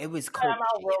 No, it was cold. I'm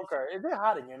Al Roker. Is it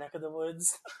hot in your neck of the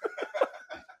woods?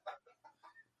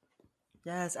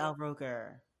 Yes, Al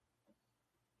Roker.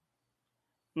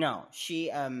 No,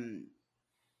 she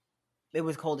it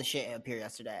was cold as shit up here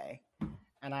yesterday.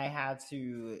 And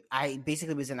I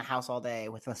basically was in the house all day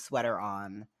with a sweater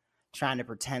on, trying to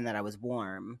pretend that I was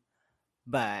warm.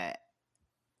 But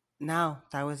no,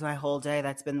 that was my whole day.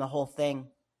 That's been the whole thing.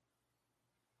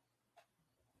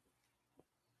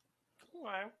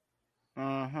 Okay.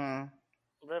 Mm-hmm.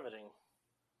 Riveting.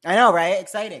 I know, right?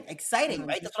 Exciting,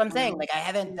 right? That's what I'm saying. I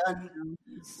haven't done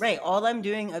right. All I'm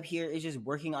doing up here is just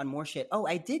working on more shit. Oh,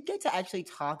 I did get to actually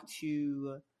talk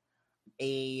to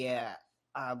a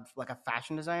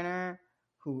fashion designer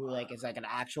who is an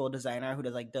actual designer who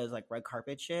does red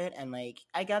carpet shit, and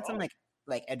I got some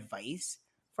advice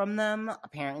from them.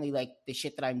 Apparently, the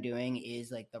shit that I'm doing is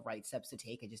the right steps to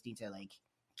take. I just need to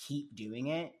keep doing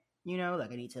it. You know, I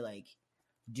need to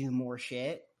do more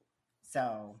shit.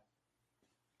 So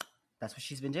that's what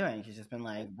she's been doing. She's just been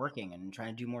working and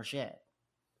trying to do more shit.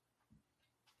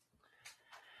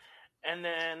 And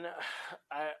then,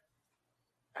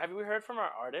 have you heard from our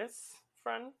artist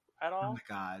friend at all?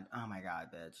 Oh my god,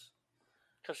 bitch.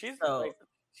 Because she's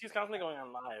she's constantly going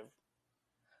on live.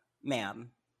 Ma'am.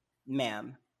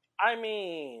 I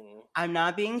mean, I'm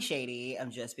not being shady. I'm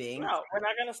just being. No, we're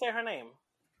not gonna say her name.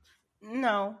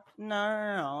 No.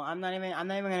 I'm not even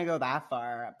gonna go that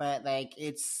far. But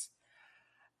it's.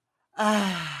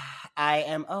 I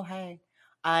am. Oh hey.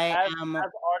 I am as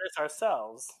artists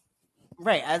ourselves.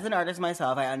 Right, as an artist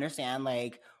myself, I understand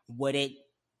what it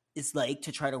is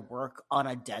to try to work on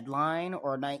a deadline,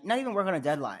 or not even work on a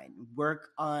deadline. Work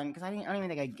on, because I don't even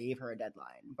think I gave her a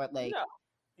deadline, but no,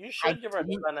 you should give her a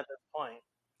deadline at this point.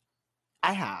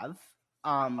 I have.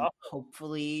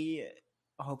 Hopefully,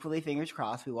 fingers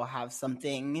crossed, we will have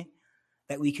something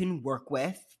that we can work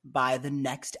with by the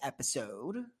next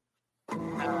episode.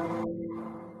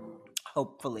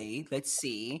 Hopefully, let's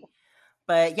see.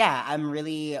 But yeah, I'm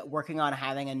really working on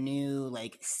having a new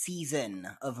season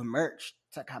of merch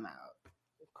to come out.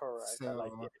 Correct. So, I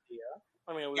like the idea.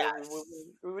 I mean, yes.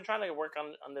 we were trying to work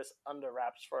on this under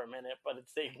wraps for a minute, but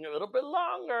it's taking a little bit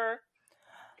longer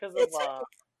because it's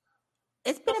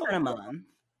been about a month.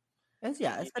 It's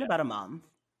been about a month.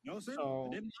 No, sir. So,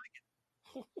 I didn't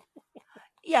like it.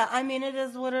 Yeah, I mean, it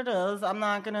is what it is. I'm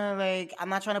not gonna I'm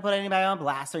not trying to put anybody on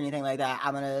blast or anything like that.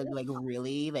 I'm gonna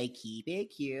really keep it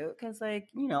cute because I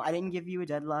didn't give you a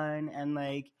deadline, and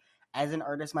as an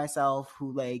artist myself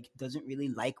who doesn't really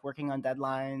like working on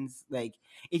deadlines,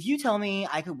 if you tell me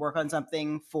I could work on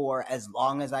something for as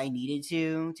long as I needed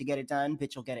to get it done,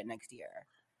 bitch, you'll get it next year.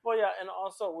 Well, yeah, and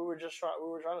also we were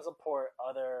trying to support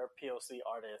other POC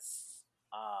artists,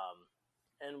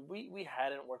 and we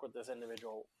hadn't worked with this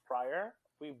individual prior.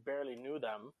 We barely knew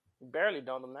them. We barely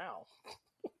know them now.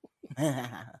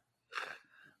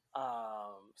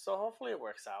 So hopefully it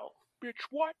works out. Bitch,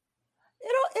 what?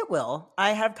 It will.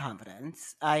 I have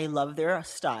confidence. I love their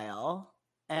style,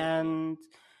 and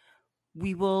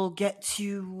we will get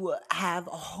to have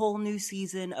a whole new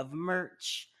season of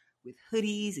merch with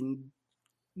hoodies and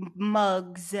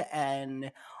mugs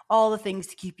and all the things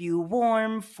to keep you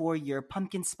warm for your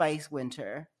pumpkin spice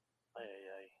winter.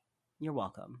 You're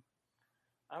welcome.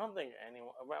 I don't think anyone.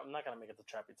 I'm not gonna make it to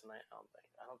Trappy tonight. I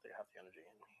don't think I have the energy in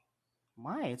me.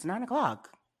 Why? It's 9:00.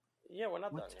 Yeah, we're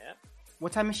not done yet.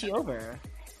 What time is she over?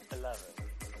 11.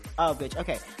 Oh, bitch.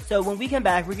 Okay. So when we come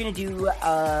back, we're gonna do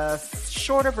a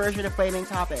shorter version of Flaming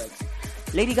Topics.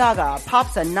 Lady Gaga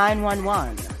pops a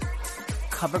 911.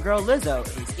 CoverGirl Lizzo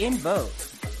is in vogue.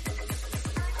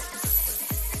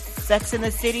 Sex in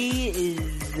the City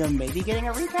is maybe getting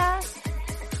a recast.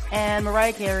 And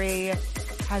Mariah Carey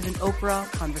has an Oprah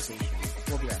conversation.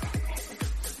 We'll be right back.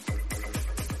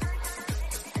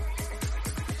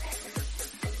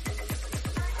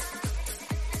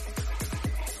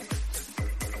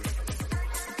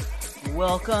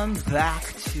 Welcome back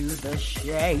to the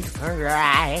Shade Parade.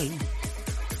 I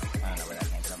don't know where that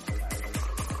came from.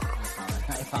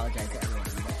 apologize to everyone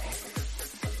today.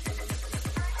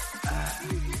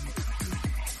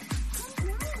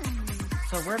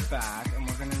 So we're back, and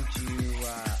we're gonna do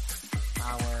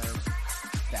our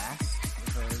best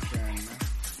version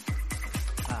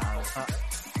of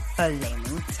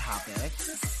flaming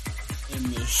topics in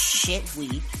this shit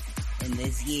week, in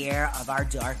this year of our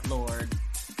Dark Lord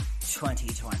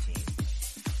 2020.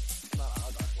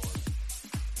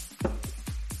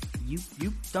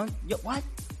 You don't,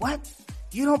 what?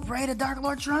 You don't pray to Dark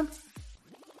Lord Trump?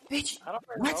 Bitch, I don't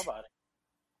pray to what? nobody.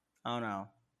 Oh no.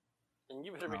 And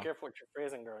you better be careful with your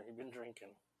phrasing, girl. You've been drinking.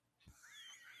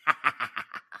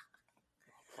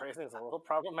 Phrasing's a little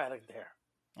problematic there.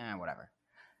 Whatever.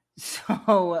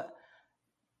 So,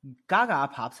 Gaga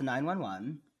pops a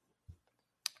 911.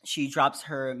 She drops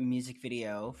her music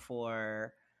video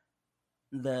for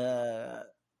the...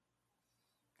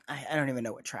 I don't even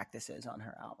know what track this is on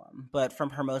her album, but from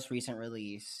her most recent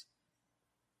release,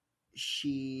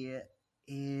 she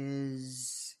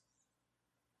is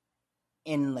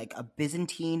in like a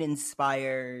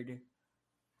Byzantine-inspired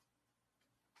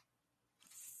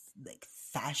like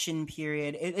fashion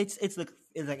period. It's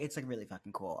really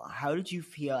fucking cool. How did you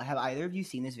feel? Have either of you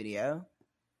seen this video?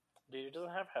 Dude doesn't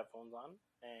have headphones on,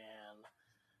 and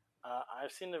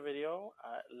I've seen the video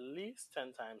at least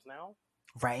 10 times now.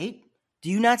 Right? Do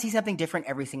you not see something different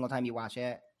every single time you watch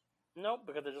it? Nope,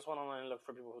 because I just went online and looked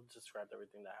for people who described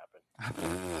everything that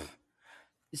happened.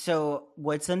 So,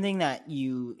 what's something that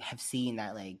you have seen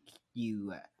that like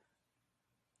you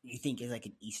think is like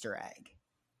an Easter egg?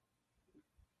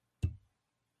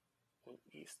 An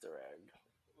Easter egg.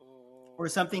 Or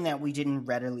something that we didn't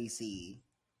readily see?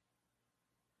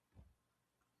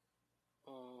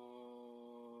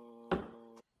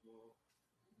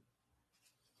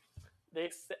 They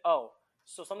say,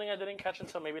 so something I didn't catch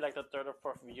until maybe like the third or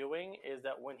fourth viewing is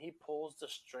that when he pulls the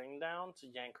string down to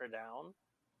yank her down,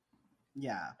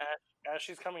 yeah, as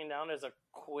she's coming down, there's a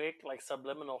quick like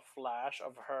subliminal flash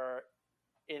of her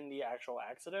in the actual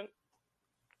accident.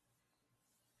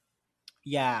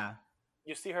 Yeah,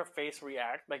 you see her face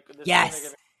react like this.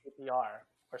 Yes, CPR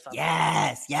or something.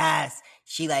 Yes.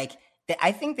 She like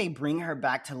I think they bring her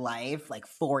back to life like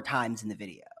 4 times in the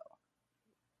video.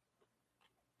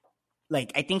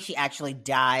 Like, I think she actually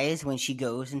dies when she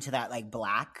goes into that, like,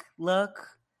 black look.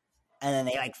 And then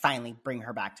they, like, finally bring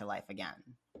her back to life again.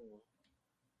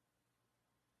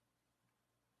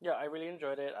 Yeah, I really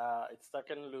enjoyed it. It's stuck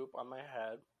in loop on my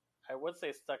head. I would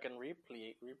say stuck in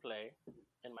replay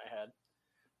in my head.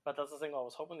 But that's the thing I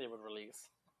was hoping they would release.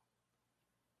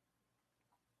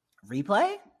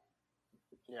 Replay?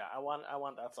 Yeah, I want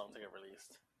that song to get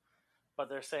released. But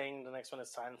they're saying the next one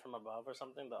is Sign from Above or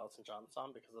something, the Elton John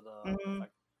song, because of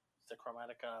the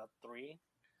Chromatica 3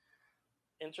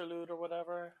 interlude or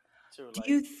whatever. Do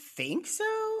you think so?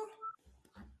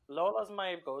 Lola's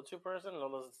my go-to person.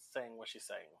 Lola's saying what she's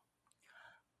saying.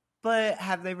 But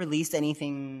have they released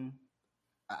anything?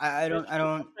 I don't. They're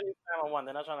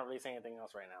not trying to release anything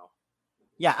else right now.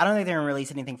 Yeah, I don't think they're going to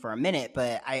release anything for a minute,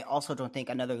 but I also don't think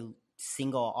another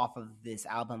single off of this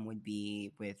album would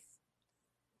be with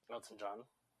Elton John.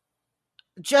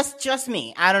 Just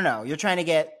me. I don't know. You're trying to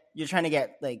get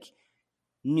like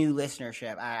new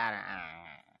listenership.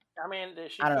 I mean,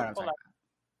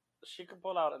 she could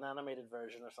pull out an animated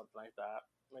version or something like that,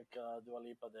 like Dua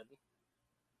Lipa did.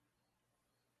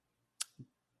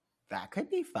 That could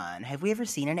be fun. Have we ever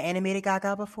seen an animated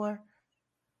Gaga before?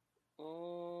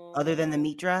 Other than the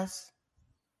meat dress?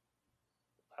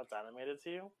 That's animated to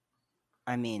you?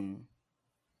 I mean,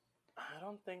 I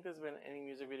don't think there's been any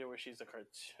music video where she's a cartoon.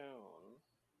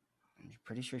 I'm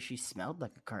pretty sure she smelled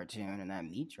like a cartoon in that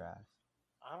meat dress.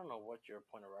 I don't know what your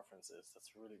point of reference is.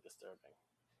 That's really disturbing.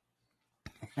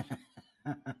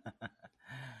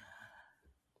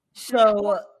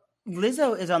 So,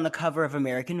 Lizzo is on the cover of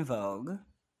American Vogue.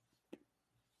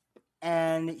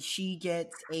 And she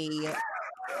gets a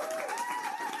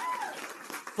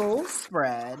full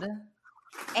spread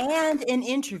and an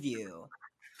interview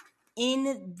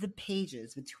in the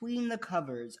pages between the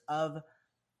covers of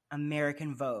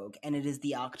American Vogue, and it is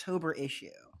the October issue.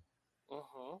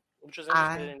 Which is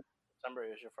interesting in the September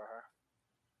issue for her.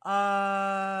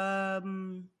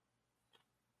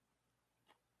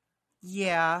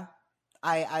 Yeah,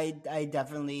 I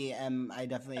definitely am. I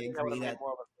definitely agree that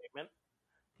more of a statement.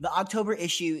 The October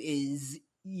issue is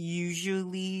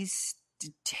usually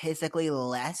statistically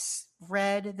less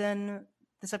read than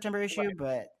the September issue, right.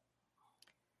 But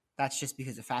that's just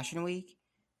because of Fashion Week.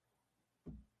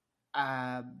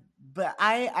 But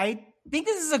I think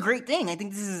this is a great thing. I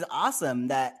think this is awesome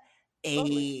that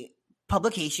a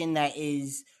publication that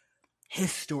is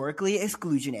historically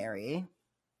exclusionary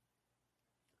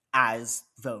as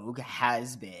Vogue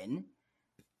has been.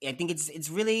 I think it's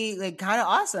really like kind of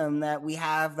awesome that we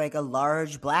have like a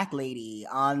large black lady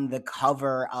on the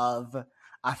cover of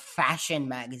a fashion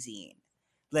magazine.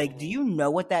 Like, do you know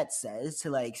what that says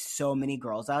to like so many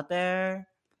girls out there?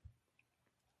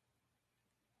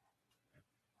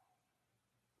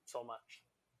 So much.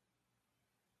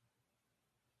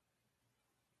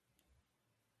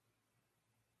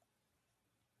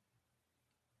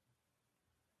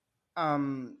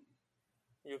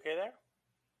 You okay there?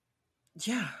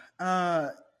 Yeah,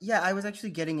 I was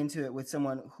actually getting into it with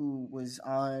someone who was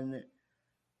on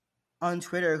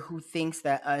Twitter who thinks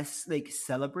that us like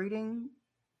celebrating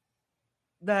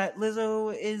that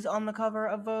Lizzo is on the cover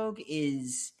of Vogue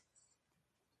is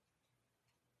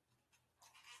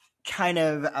kind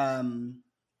of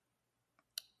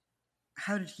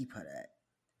how did he put it?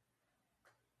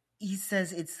 He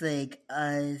says it's like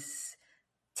us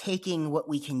taking what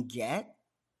we can get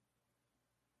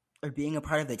or being a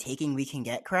part of the taking we can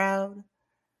get crowd.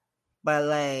 But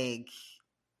like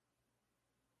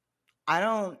I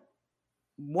don't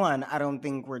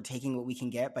think we're taking what we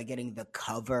can get by getting the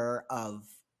cover of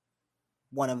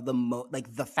one of the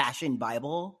like the fashion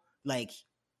Bible. Like,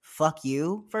 fuck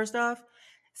you, first off.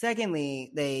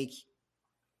 Secondly, like,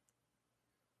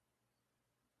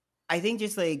 I think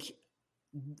just like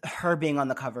her being on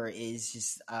the cover is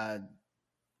just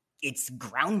it's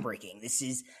groundbreaking. This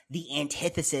is the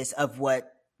antithesis of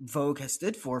what Vogue has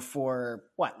stood for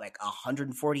what, like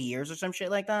 140 years or some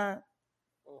shit like that.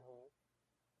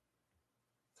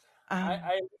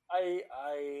 I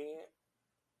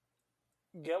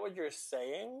get what you're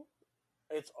saying.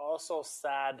 It's also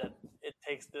sad that it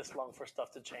takes this long for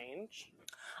stuff to change.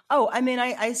 Oh, I mean,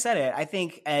 I said it. I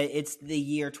think it's the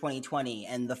year 2020,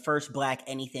 and the first black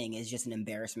anything is just an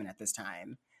embarrassment at this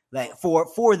time. Like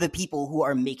for the people who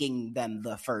are making them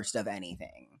the first of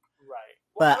anything. Right.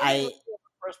 Well, but I the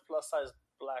first plus size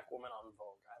black woman on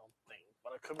Vogue. I don't think,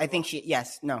 but it could be. I think she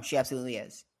absolutely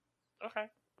is. Okay.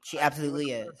 She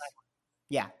absolutely is.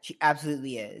 Yeah, she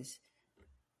absolutely is.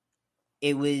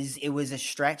 It was a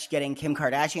stretch getting Kim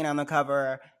Kardashian on the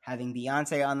cover, having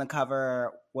Beyonce on the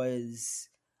cover was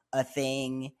a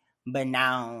thing, but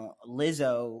now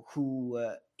Lizzo, who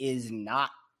is not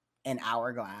an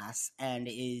hourglass and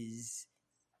is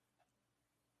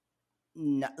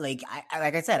not, like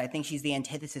I said, I think she's the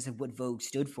antithesis of what Vogue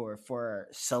stood for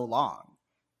so long,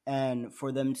 and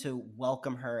for them to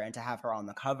welcome her and to have her on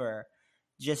the cover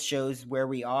just shows where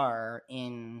we are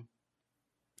in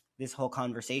this whole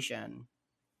conversation.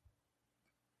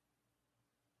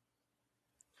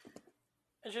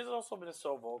 And she's also been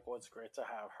so vocal. It's great to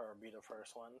have her be the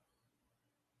first one.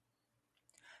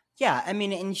 Yeah, I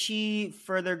mean, and she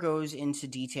further goes into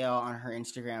detail on her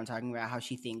Instagram talking about how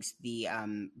she thinks the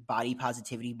body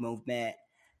positivity movement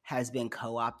has been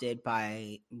co-opted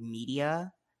by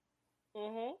media.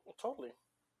 Totally.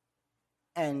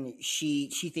 And she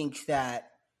thinks that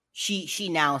she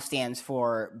now stands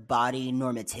for body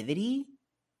normativity.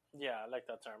 Yeah, I like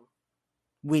that term.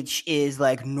 Which is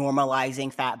like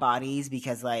normalizing fat bodies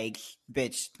because, like,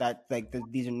 bitch, that like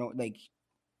these are like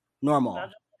normal.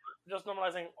 Not just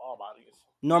normalizing all bodies.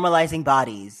 Normalizing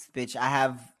bodies, bitch. I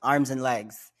have arms and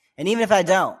legs, and even if I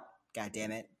don't, god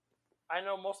damn it. I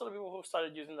know most of the people who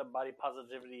started using the body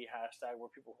positivity hashtag were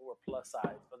people who were plus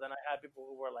size, but then I had people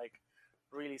who were like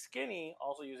really skinny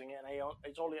also using it, and I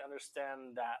totally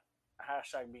understand that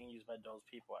hashtag being used by those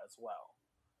people as well.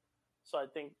 So I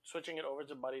think switching it over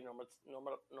to body wow.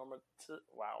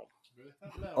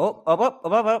 Oh.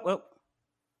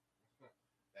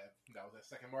 That was that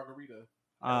second margarita.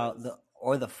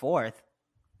 The fourth.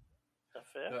 The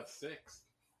fifth? The sixth.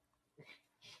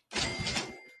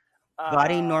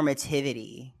 Body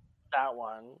normativity. That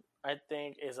one, I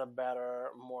think, is a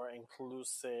better, more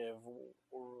inclusive,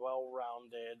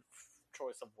 well-rounded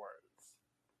choice of words.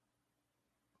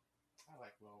 I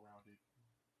like well-rounded.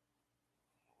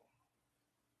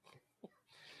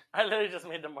 I literally just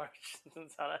made the march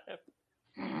since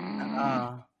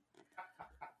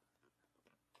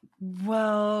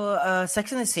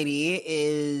Sex and the City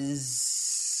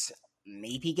is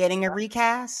maybe getting a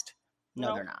recast.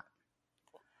 No, they're not.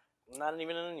 Not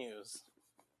even in the news.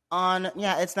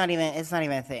 It's not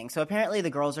even a thing. So apparently the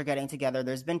girls are getting together.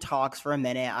 There's been talks for a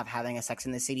minute of having a Sex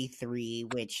and the City 3,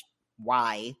 which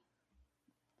why?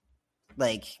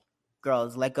 Like,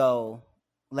 girls, let go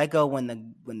when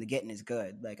the getting is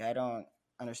good. Like, I don't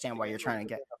understand why you're trying to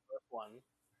get the first one. And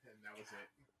that was it.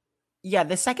 Yeah,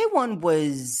 the second one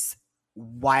was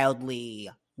wildly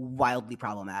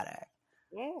problematic.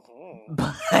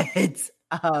 But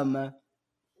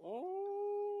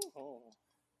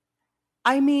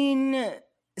I mean,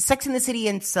 Sex in the City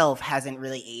itself hasn't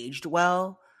really aged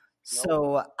well.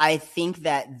 So I think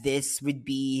that this would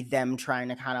be them trying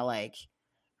to kind of like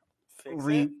Fix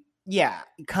it.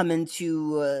 come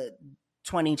into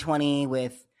 2020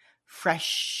 with fresh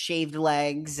shaved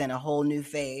legs and a whole new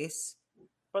face.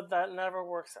 But that never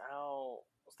works out.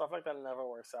 Stuff like that never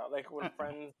works out. Like when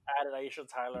Friends added Aisha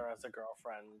Tyler as a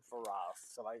girlfriend for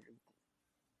Ross. So like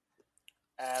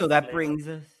So that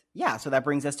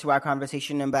brings us to our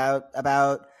conversation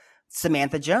about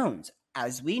Samantha Jones.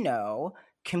 As we know,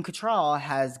 Kim Cattrall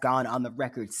has gone on the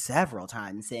record several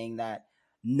times saying that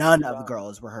none of the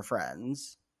girls were her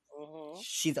friends. Mm-hmm.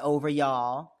 She's over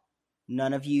y'all.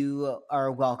 None of you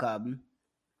are welcome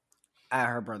at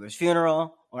her brother's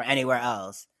funeral or anywhere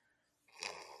else.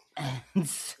 And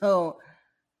so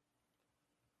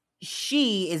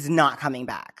she is not coming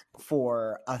back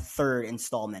for a third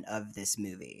installment of this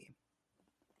movie.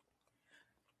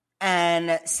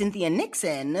 And Cynthia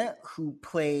Nixon, who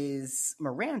plays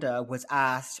Miranda, was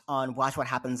asked on Watch What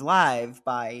Happens Live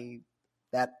by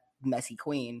that messy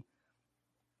queen.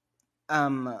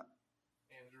 Andrew.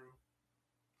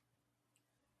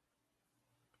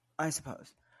 I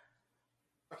suppose.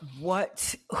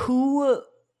 Who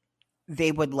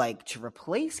they would like to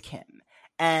replace Kim.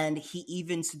 And he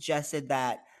even suggested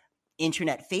that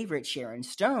internet favorite Sharon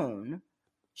Stone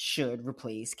should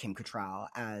replace Kim Cattrall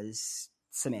as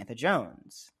Samantha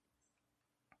Jones.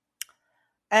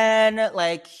 And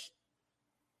like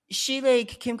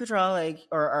Kim Cattrall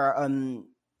or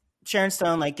Sharon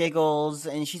Stone giggles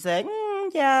and she's like,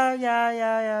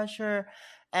 yeah, sure.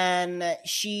 And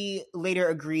she later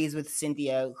agrees with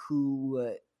Cynthia,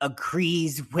 who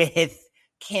agrees with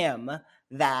Kim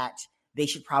that they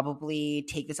should probably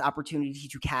take this opportunity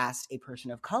to cast a person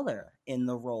of color in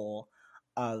the role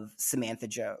of Samantha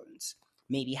Jones.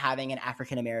 Maybe having an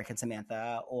African-American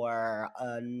Samantha or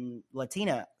a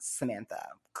Latina Samantha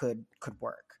could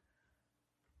work.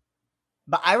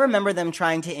 But I remember them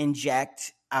trying to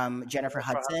inject Jennifer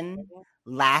Hudson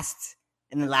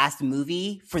in the last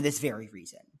movie for this very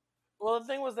reason. Well, the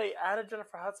thing was they added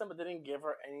Jennifer Hudson, but they didn't give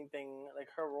her anything. Like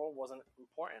her role wasn't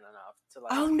important enough to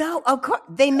like. Oh no! Of course,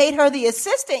 they made her the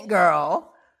assistant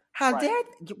girl. How dare?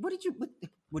 What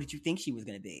did you think she was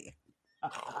going to be?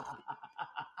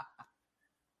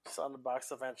 Just on the box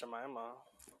of Aunt Jemima.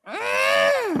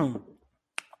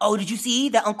 Oh, did you see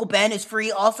that Uncle Ben is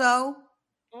free also?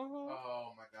 Mm-hmm.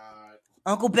 Oh my God!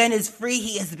 Uncle Ben is free.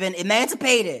 He has been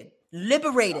emancipated,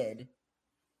 liberated.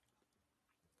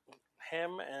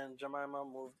 Him and Jemima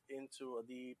moved into a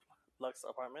deep luxe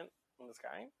apartment in the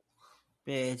sky.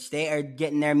 Bitch, they are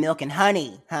getting their milk and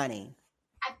honey. Guess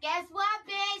what,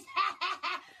 bitch?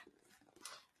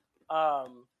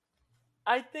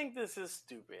 I think this is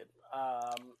stupid.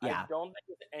 Yeah. I don't think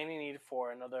there's any need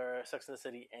for another Sex and the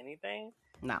City anything.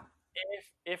 No.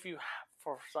 If you,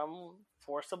 for some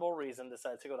forcible reason,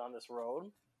 decide to go down this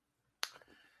road,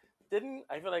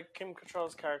 I feel like Kim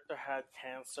Cattrall's character had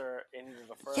cancer in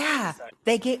the first. Yeah,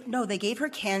 they gave her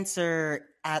cancer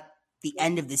at the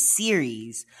end of the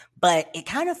series, but it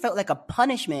kind of felt like a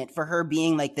punishment for her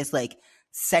being like this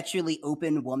sexually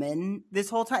open woman this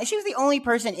whole time. She was the only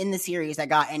person in the series that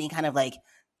got any kind of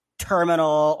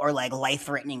terminal or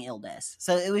life-threatening illness.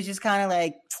 So it was just kind of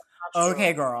like,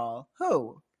 okay, girl,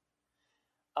 who?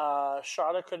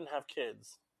 Charlotte couldn't have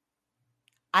kids.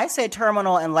 I said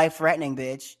terminal and life-threatening,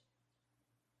 bitch.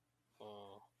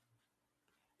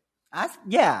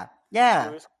 Yeah.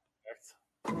 It was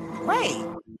correct.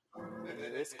 Right.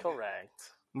 It is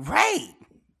correct. Right.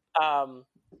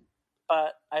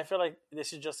 But I feel like they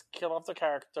should just kill off the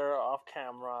character off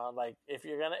camera. Like if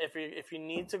you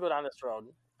need to go down this road,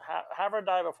 have her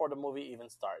die before the movie even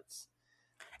starts.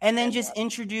 And then just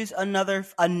introduce another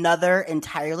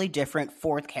entirely different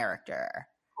fourth character.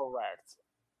 Correct.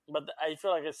 But I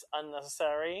feel like it's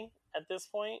unnecessary at this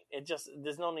point.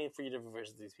 There's no need for you to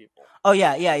revisit these people. Oh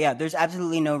yeah. There's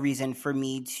absolutely no reason for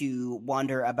me to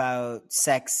wonder about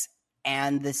Sex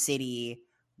and the City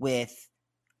with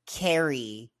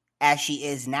Carrie as she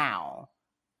is now.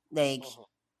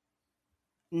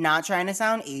 Not trying to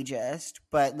sound ageist,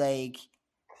 but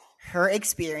her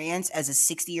experience as a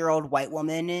 60-year-old white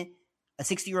woman, a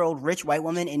 60-year-old rich white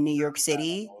woman in New York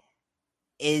City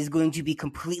is going to be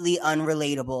completely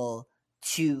unrelatable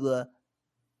to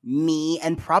me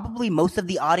and probably most of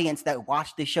the audience that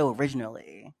watched the show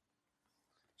originally.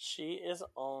 She is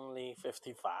only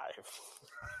 55.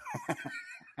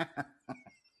 And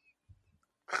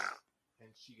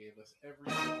she gave us every.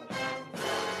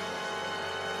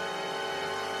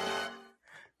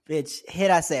 Bitch,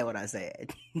 I say what I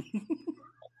said.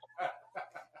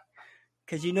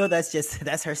 Because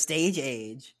that's her stage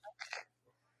age.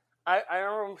 I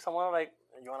remember someone like,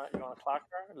 you wanna clock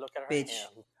her? Look at her Bitch.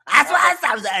 hand.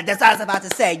 That's what I was about to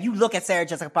say. You look at Sarah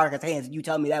Jessica Parker's hands and you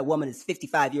tell me that woman is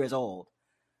 55 years old.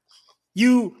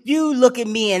 You look at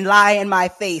me and lie in my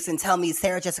face and tell me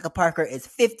Sarah Jessica Parker is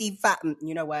 55.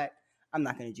 You know what? I'm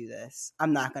not gonna do this.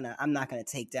 I'm not gonna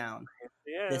take down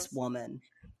this woman.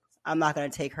 I'm not gonna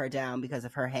take her down because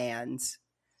of her hands.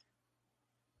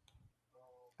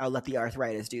 I'll let the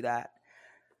arthritis do that.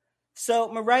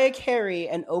 So Mariah Carey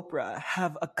and Oprah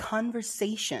have a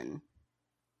conversation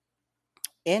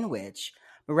in which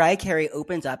Mariah Carey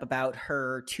opens up about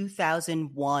her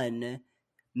 2001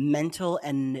 mental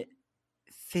and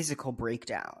physical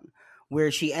breakdown,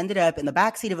 where she ended up in the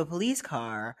backseat of a police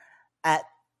car at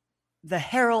the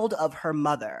herald of her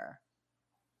mother.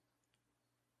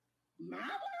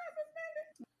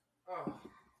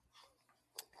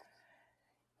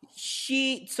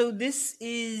 So this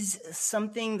is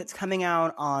something that's coming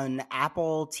out on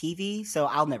Apple TV, so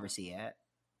I'll never see it.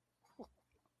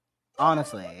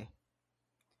 Honestly.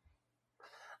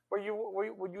 Were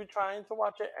you trying to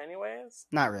watch it anyways?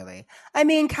 Not really. I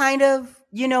mean, kind of.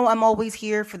 You know, I'm always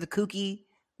here for the kooky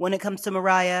when it comes to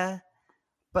Mariah,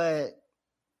 but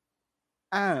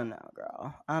I don't know,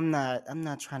 girl. I'm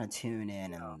not trying to tune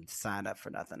in and sign up for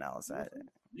nothing else.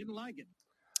 Didn't like it.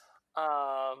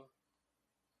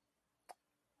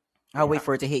 I'll wait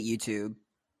for it to hit YouTube.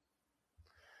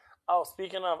 Oh,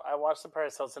 speaking of, I watched the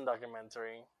Paris Hilton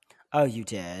documentary. Oh, you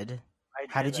did?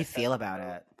 How did you feel about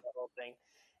it? Thing.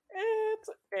 It's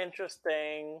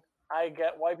interesting. I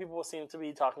get why people seem to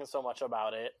be talking so much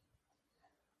about it.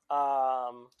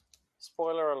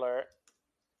 Spoiler alert.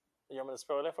 You want me to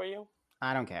spoil it for you?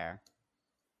 I don't care.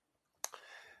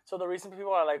 So the reason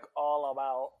people are like all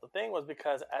about the thing was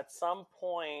because at some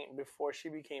point before she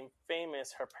became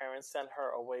famous, her parents sent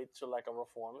her away to like a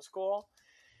reform school.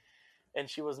 And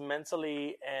she was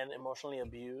mentally and emotionally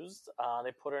abused.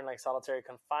 They put her in like solitary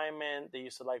confinement. They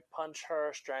used to like punch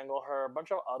her, strangle her, a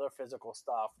bunch of other physical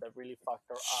stuff that really fucked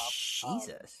her up.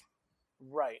 Jesus.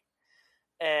 Right.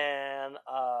 And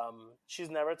she's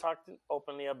never talked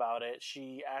openly about it.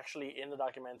 She actually, in the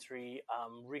documentary,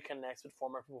 reconnects with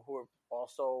former people who were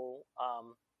also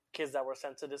kids that were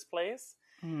sent to this place.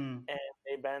 And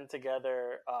they band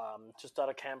together to start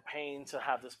a campaign to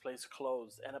have this place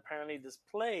closed. And apparently this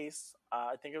place,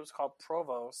 I think it was called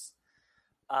Provost,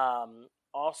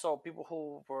 also people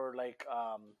who were like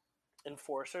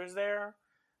enforcers there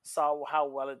saw how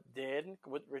well it did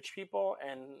with rich people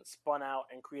and spun out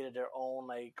and created their own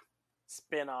like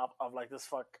spin-off of like this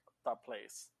fucked up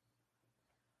place.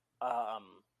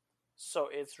 So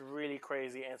it's really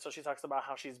crazy. And so she talks about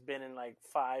how she's been in like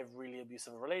 5 really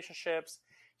abusive relationships.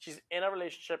 She's in a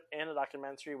relationship in a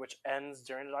documentary, which ends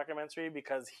during the documentary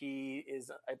because he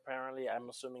is apparently, I'm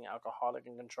assuming, alcoholic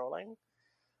and controlling.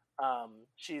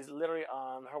 She's literally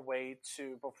on her way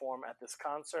to perform at this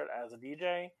concert as a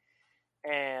DJ.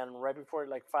 And right before,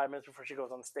 like 5 minutes before she goes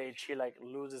on stage, she like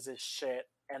loses his shit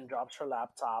and drops her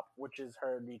laptop, which is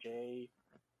her DJ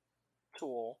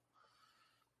tool.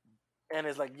 And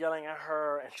is like yelling at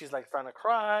her, and she's like trying to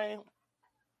cry.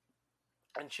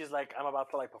 And she's like, I'm about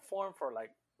to like perform for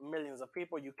like millions of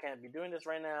people. You can't be doing this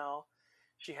right now.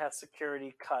 She has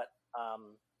security cut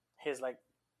his like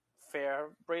fare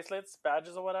bracelets,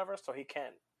 badges or whatever, so he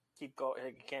can't keep going.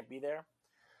 He can't be there.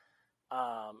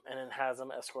 And then has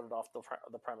him escorted off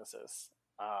the premises.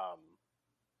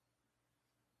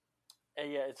 And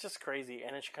yeah, it's just crazy.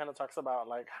 And then she kind of talks about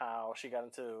like how she got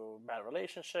into bad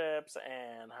relationships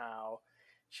and how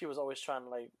she was always trying to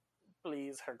like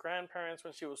please her grandparents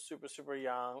when she was super, super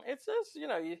young. It's just, you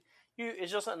know,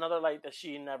 it's just another light that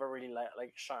she never really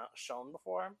like shown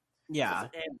before. Yeah. So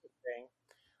it's interesting.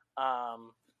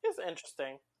 It's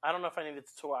interesting. I don't know if I needed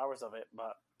 2 hours of it,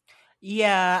 but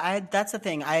yeah, that's the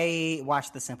thing. I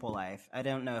watched The Simple Life. I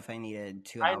don't know if I needed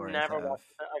 2 hours.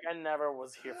 I never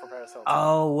was here for Paris Hilton.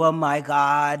 Oh my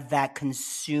God, that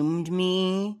consumed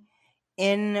me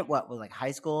in what was like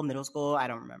high school, middle school. I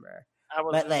don't remember. I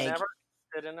was never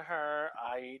interested in her.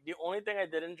 The only thing I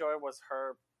did enjoy was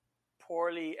her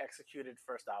poorly executed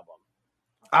first album.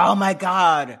 Oh my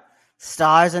God,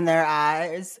 stars in their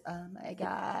eyes. Oh my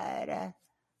God,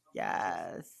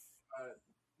 yes.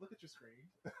 Look at your screen.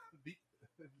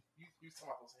 You saw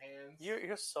those hands.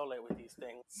 You're so late with these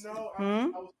things. No, I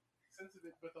was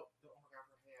sensitive with the oh my God,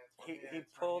 her hands. He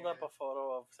pulled up a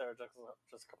photo of Sarah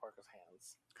Jessica Parker's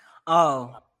hands.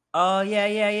 Oh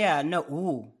yeah. No,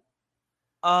 ooh.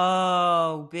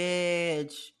 Oh,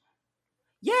 bitch.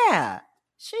 Yeah,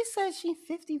 she said she's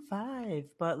 55,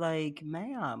 but like,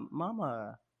 ma'am,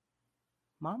 mama.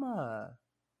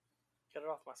 Get it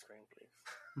off my screen, please.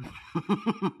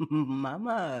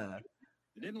 Mama.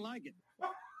 You didn't like it.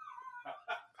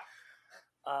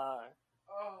 Oh,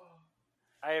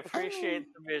 I appreciate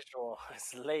the visual.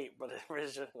 It's late, but I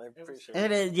appreciate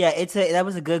It is, yeah, that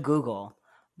was a good Google.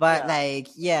 But Yeah.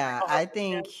 yeah, Oh, I her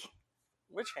think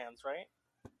witch hands, right?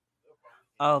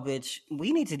 oh bitch,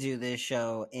 we need to do this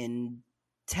show in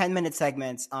 10-minute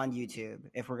segments on YouTube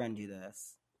if we're gonna do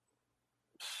this.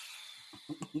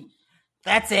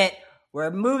 That's it.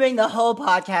 We're moving the whole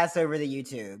podcast over to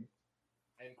YouTube.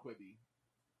 and Quibi.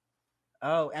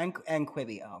 Oh, and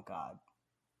Quibi. Oh god.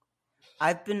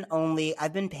 I've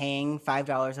been paying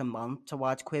 $5 a month to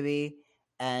watch Quibi,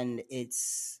 and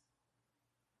it's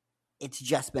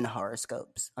just been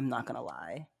horoscopes. I'm not gonna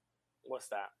lie. What's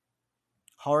that?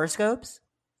 Horoscopes?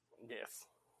 Yes.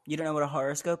 You don't know what a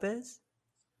horoscope is?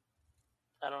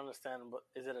 I don't understand. But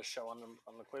is it a show on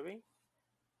the Quibi?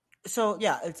 So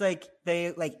yeah, it's like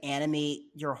they animate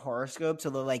your horoscope, so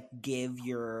they'll give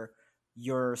your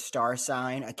star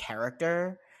sign a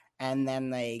character, and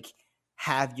then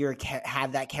have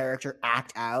have that character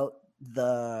act out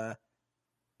the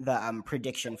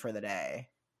prediction for the day.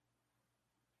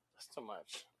 That's too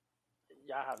much.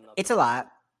 Y'all have nothing. It's a lot.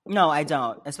 No, I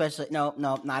don't. Especially no,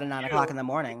 not at 9 o'clock in the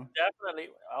morning. Definitely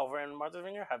over in Martha's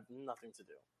Vineyard have nothing to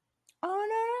do.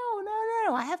 Oh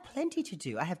no! I have plenty to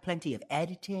do. I have plenty of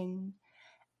editing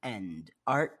and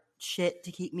art shit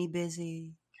to keep me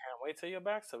busy. Can't wait till you're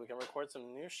back so we can record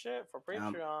some new shit for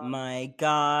Patreon. My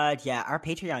God, yeah, our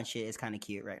Patreon shit is kind of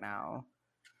cute right now.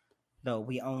 Though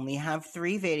we only have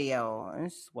 3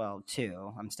 videos. Well,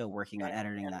 2. I'm still working on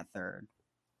editing that third.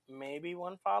 Maybe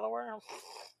 1 follower?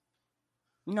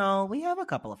 No, we have a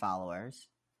couple of followers.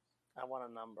 I want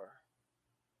a number.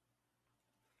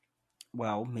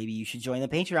 Well, maybe you should join the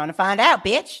Patreon to find out,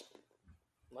 bitch.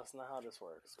 That's not how this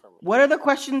works. What are the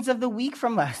questions of the week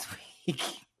from last week?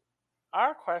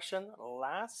 Our question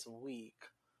last week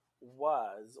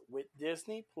was, with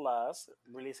Disney Plus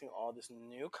releasing all this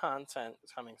new content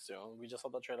coming soon, we just saw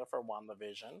the trailer for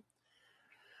WandaVision.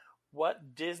 What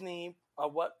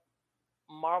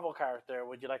Marvel character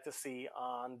would you like to see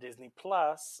on Disney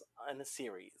Plus in a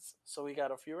series? So we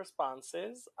got a few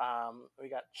responses. We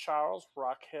got Charles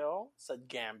Rockhill said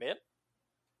Gambit.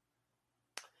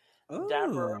 Ooh.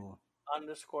 Dapper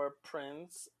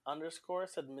 _Prince _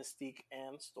 said Mystique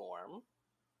and Storm.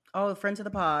 Oh, friends of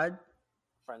the pod.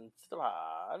 Friends of the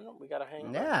pod. We gotta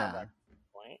hang Yeah. at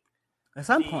point. At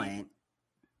some point.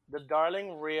 The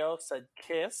Darling Rio said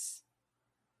Kiss.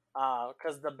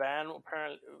 Because the band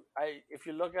apparently, if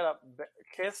you look it up,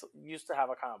 Kiss used to have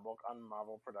a comic book on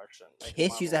Marvel production.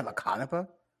 Kiss used to have a comic book?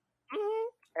 Mm-hmm.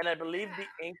 And I believe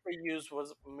the ink they used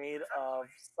was made of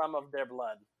some of their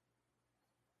blood.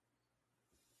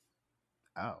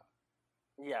 Oh.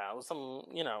 Yeah, it was some,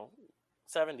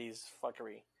 70s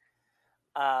fuckery.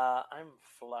 I'm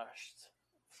flushed.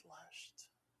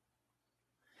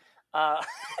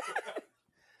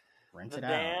 Rinse The it out.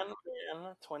 Dan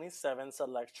Man 27 said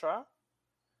Electra.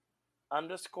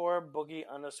 _Boogie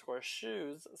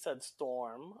 _Shoes said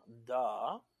Storm.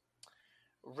 Duh.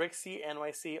 Rixie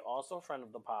NYC, also a friend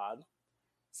of the pod,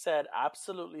 said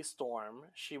absolutely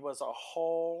Storm. She was a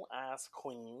whole ass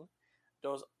queen.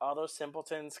 Those other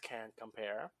simpletons can't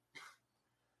compare.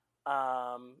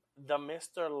 The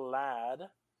Mr. Lad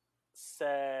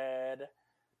said,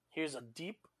 here's a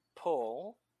deep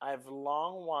pull. I've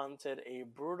long wanted a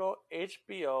brutal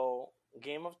HBO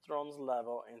Game of Thrones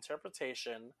level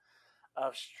interpretation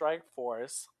of Strike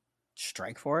Force.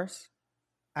 Strike Force?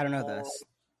 I don't know this.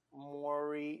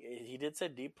 He did say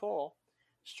deep pull.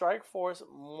 Strike Force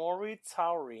Mori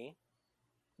Tauri.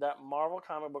 That Marvel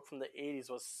comic book from the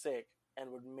 80s was sick and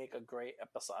would make a great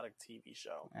episodic TV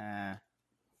show.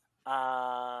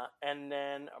 And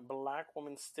then Black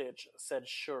Woman Stitch said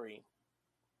Shuri.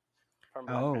 From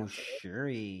Black Panther.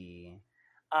 Shuri.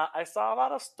 I saw a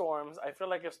lot of Storms. I feel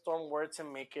like if Storm were to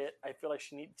make it, I feel like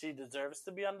she deserves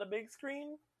to be on the big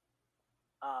screen.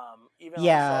 Even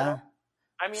yeah.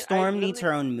 I mean, Storm needs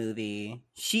her own movie.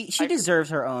 She deserves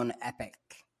her own epic.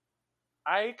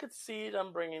 I could see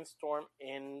them bringing Storm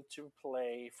into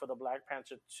play for the Black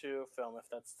Panther 2 film if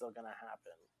that's still going to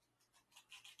happen.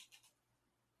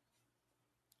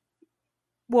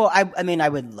 Well, I mean, I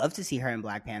would love to see her in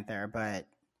Black Panther, but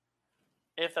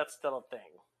if that's still a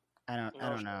thing, I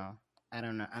don't know. I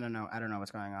don't know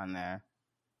what's going on there.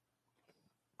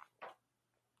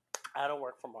 I don't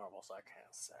work for Marvel, so I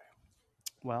can't say.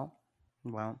 Well.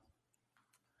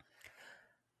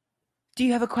 Do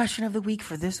you have a question of the week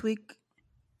for this week?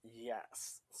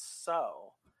 Yes.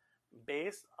 So,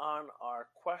 based on our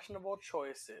questionable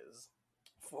choices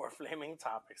for flaming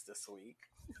topics this week,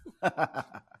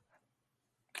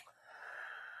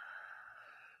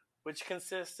 which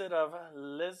consisted of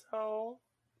Lizzo,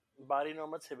 Body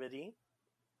Normativity,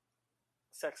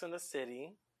 Sex and the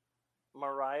City,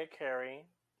 Mariah Carey,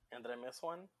 and did I miss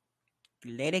one?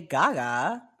 Lady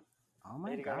Gaga. Oh my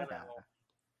Lady god. Gaga.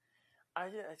 I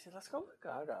did. Let's go with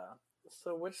Gaga.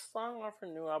 So, which song off her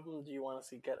new album do you want to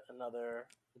see get a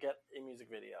music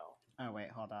video? Oh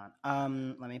wait, hold on.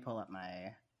 Let me pull up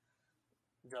my.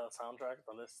 The soundtrack,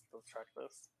 the track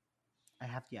list. I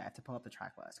have to pull up the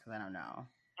track list because I don't know.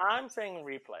 I'm saying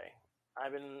Replay.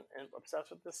 I've been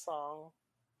obsessed with this song.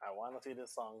 I want to see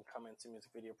this song come into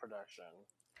music video production.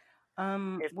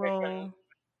 It's like when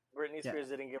Britney Spears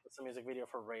didn't give us a music video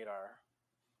for Radar.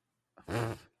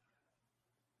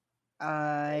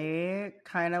 I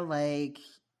kind of like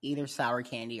either Sour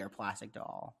Candy or Plastic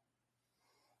Doll.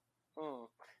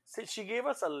 See, she gave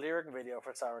us a lyric video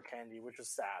for Sour Candy, which was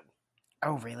sad.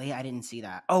 Oh, really? I didn't see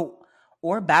that. Oh,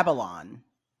 or Babylon.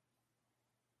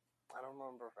 I don't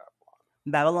remember Babylon.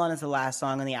 Babylon is the last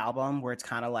song on the album where it's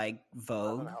kind of like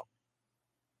Vogue.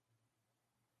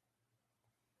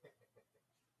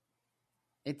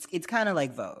 It's kind of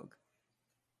like Vogue.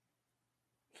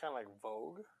 Kind of like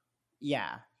Vogue?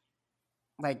 Yeah.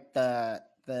 Like the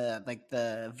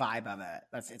vibe of it.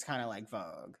 It's kind of like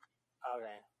Vogue.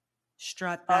 Okay.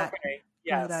 Strut that. Okay.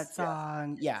 Yes. That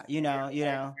song. Yeah. You know.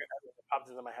 It popped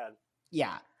into my head.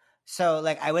 Yeah. So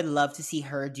like I would love to see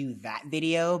her do that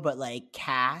video, but like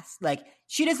cast, like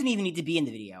she doesn't even need to be in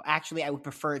the video. Actually, I would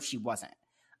prefer if she wasn't.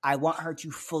 I want her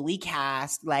to fully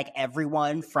cast like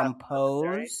everyone from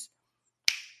Pose,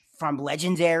 from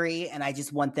Legendary, and I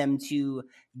just want them to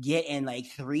get in like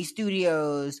 3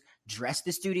 studios, dress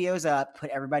the studios up, put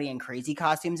everybody in crazy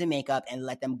costumes and makeup, and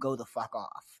let them go the fuck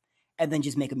off. And then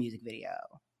just make a music video.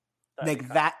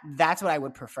 That's what I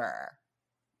would prefer.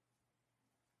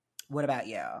 What about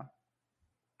you?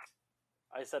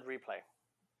 I said Replay.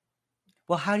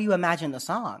 Well, how do you imagine the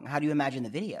song? How do you imagine the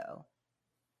video?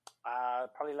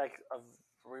 Probably like a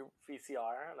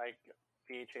VCR, like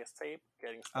VHS tape,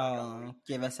 getting stuck on.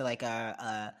 Give us like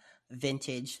a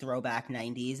vintage throwback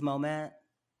 90s moment?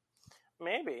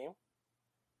 Maybe.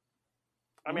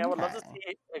 I mean, I would love to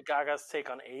see Gaga's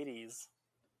take on 80s.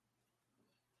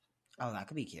 Oh, that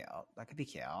could be cute.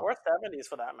 Or 70s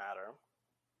for that matter.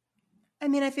 I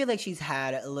mean, I feel like she's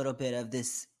had a little bit of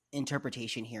this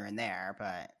interpretation here and there,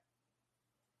 but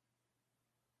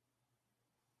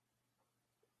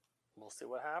we'll see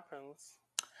what happens.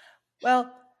 Well,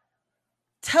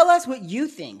 tell us what you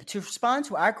think. To respond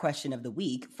to our question of the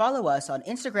week, follow us on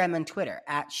Instagram and Twitter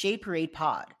at Shade Parade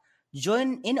Pod.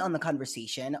 Join in on the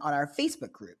conversation on our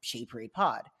Facebook group, Shade Parade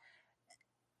Pod.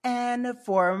 And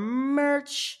for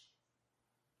merch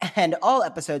and all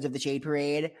episodes of the Shade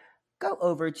Parade, go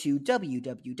over to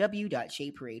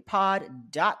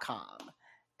www.shadeparadepod.com.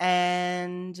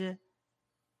 And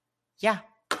yeah,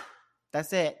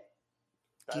 that's it.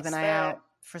 Keep an eye out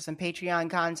for some Patreon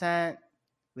content.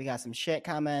 We got some shit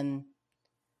coming.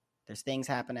 There's things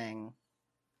happening.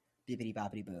 Bibbidi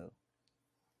bobbidi boo.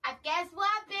 Guess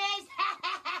what, bitch?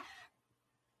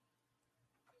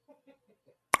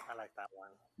 I like that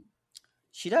one.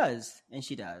 She does, and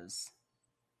she does.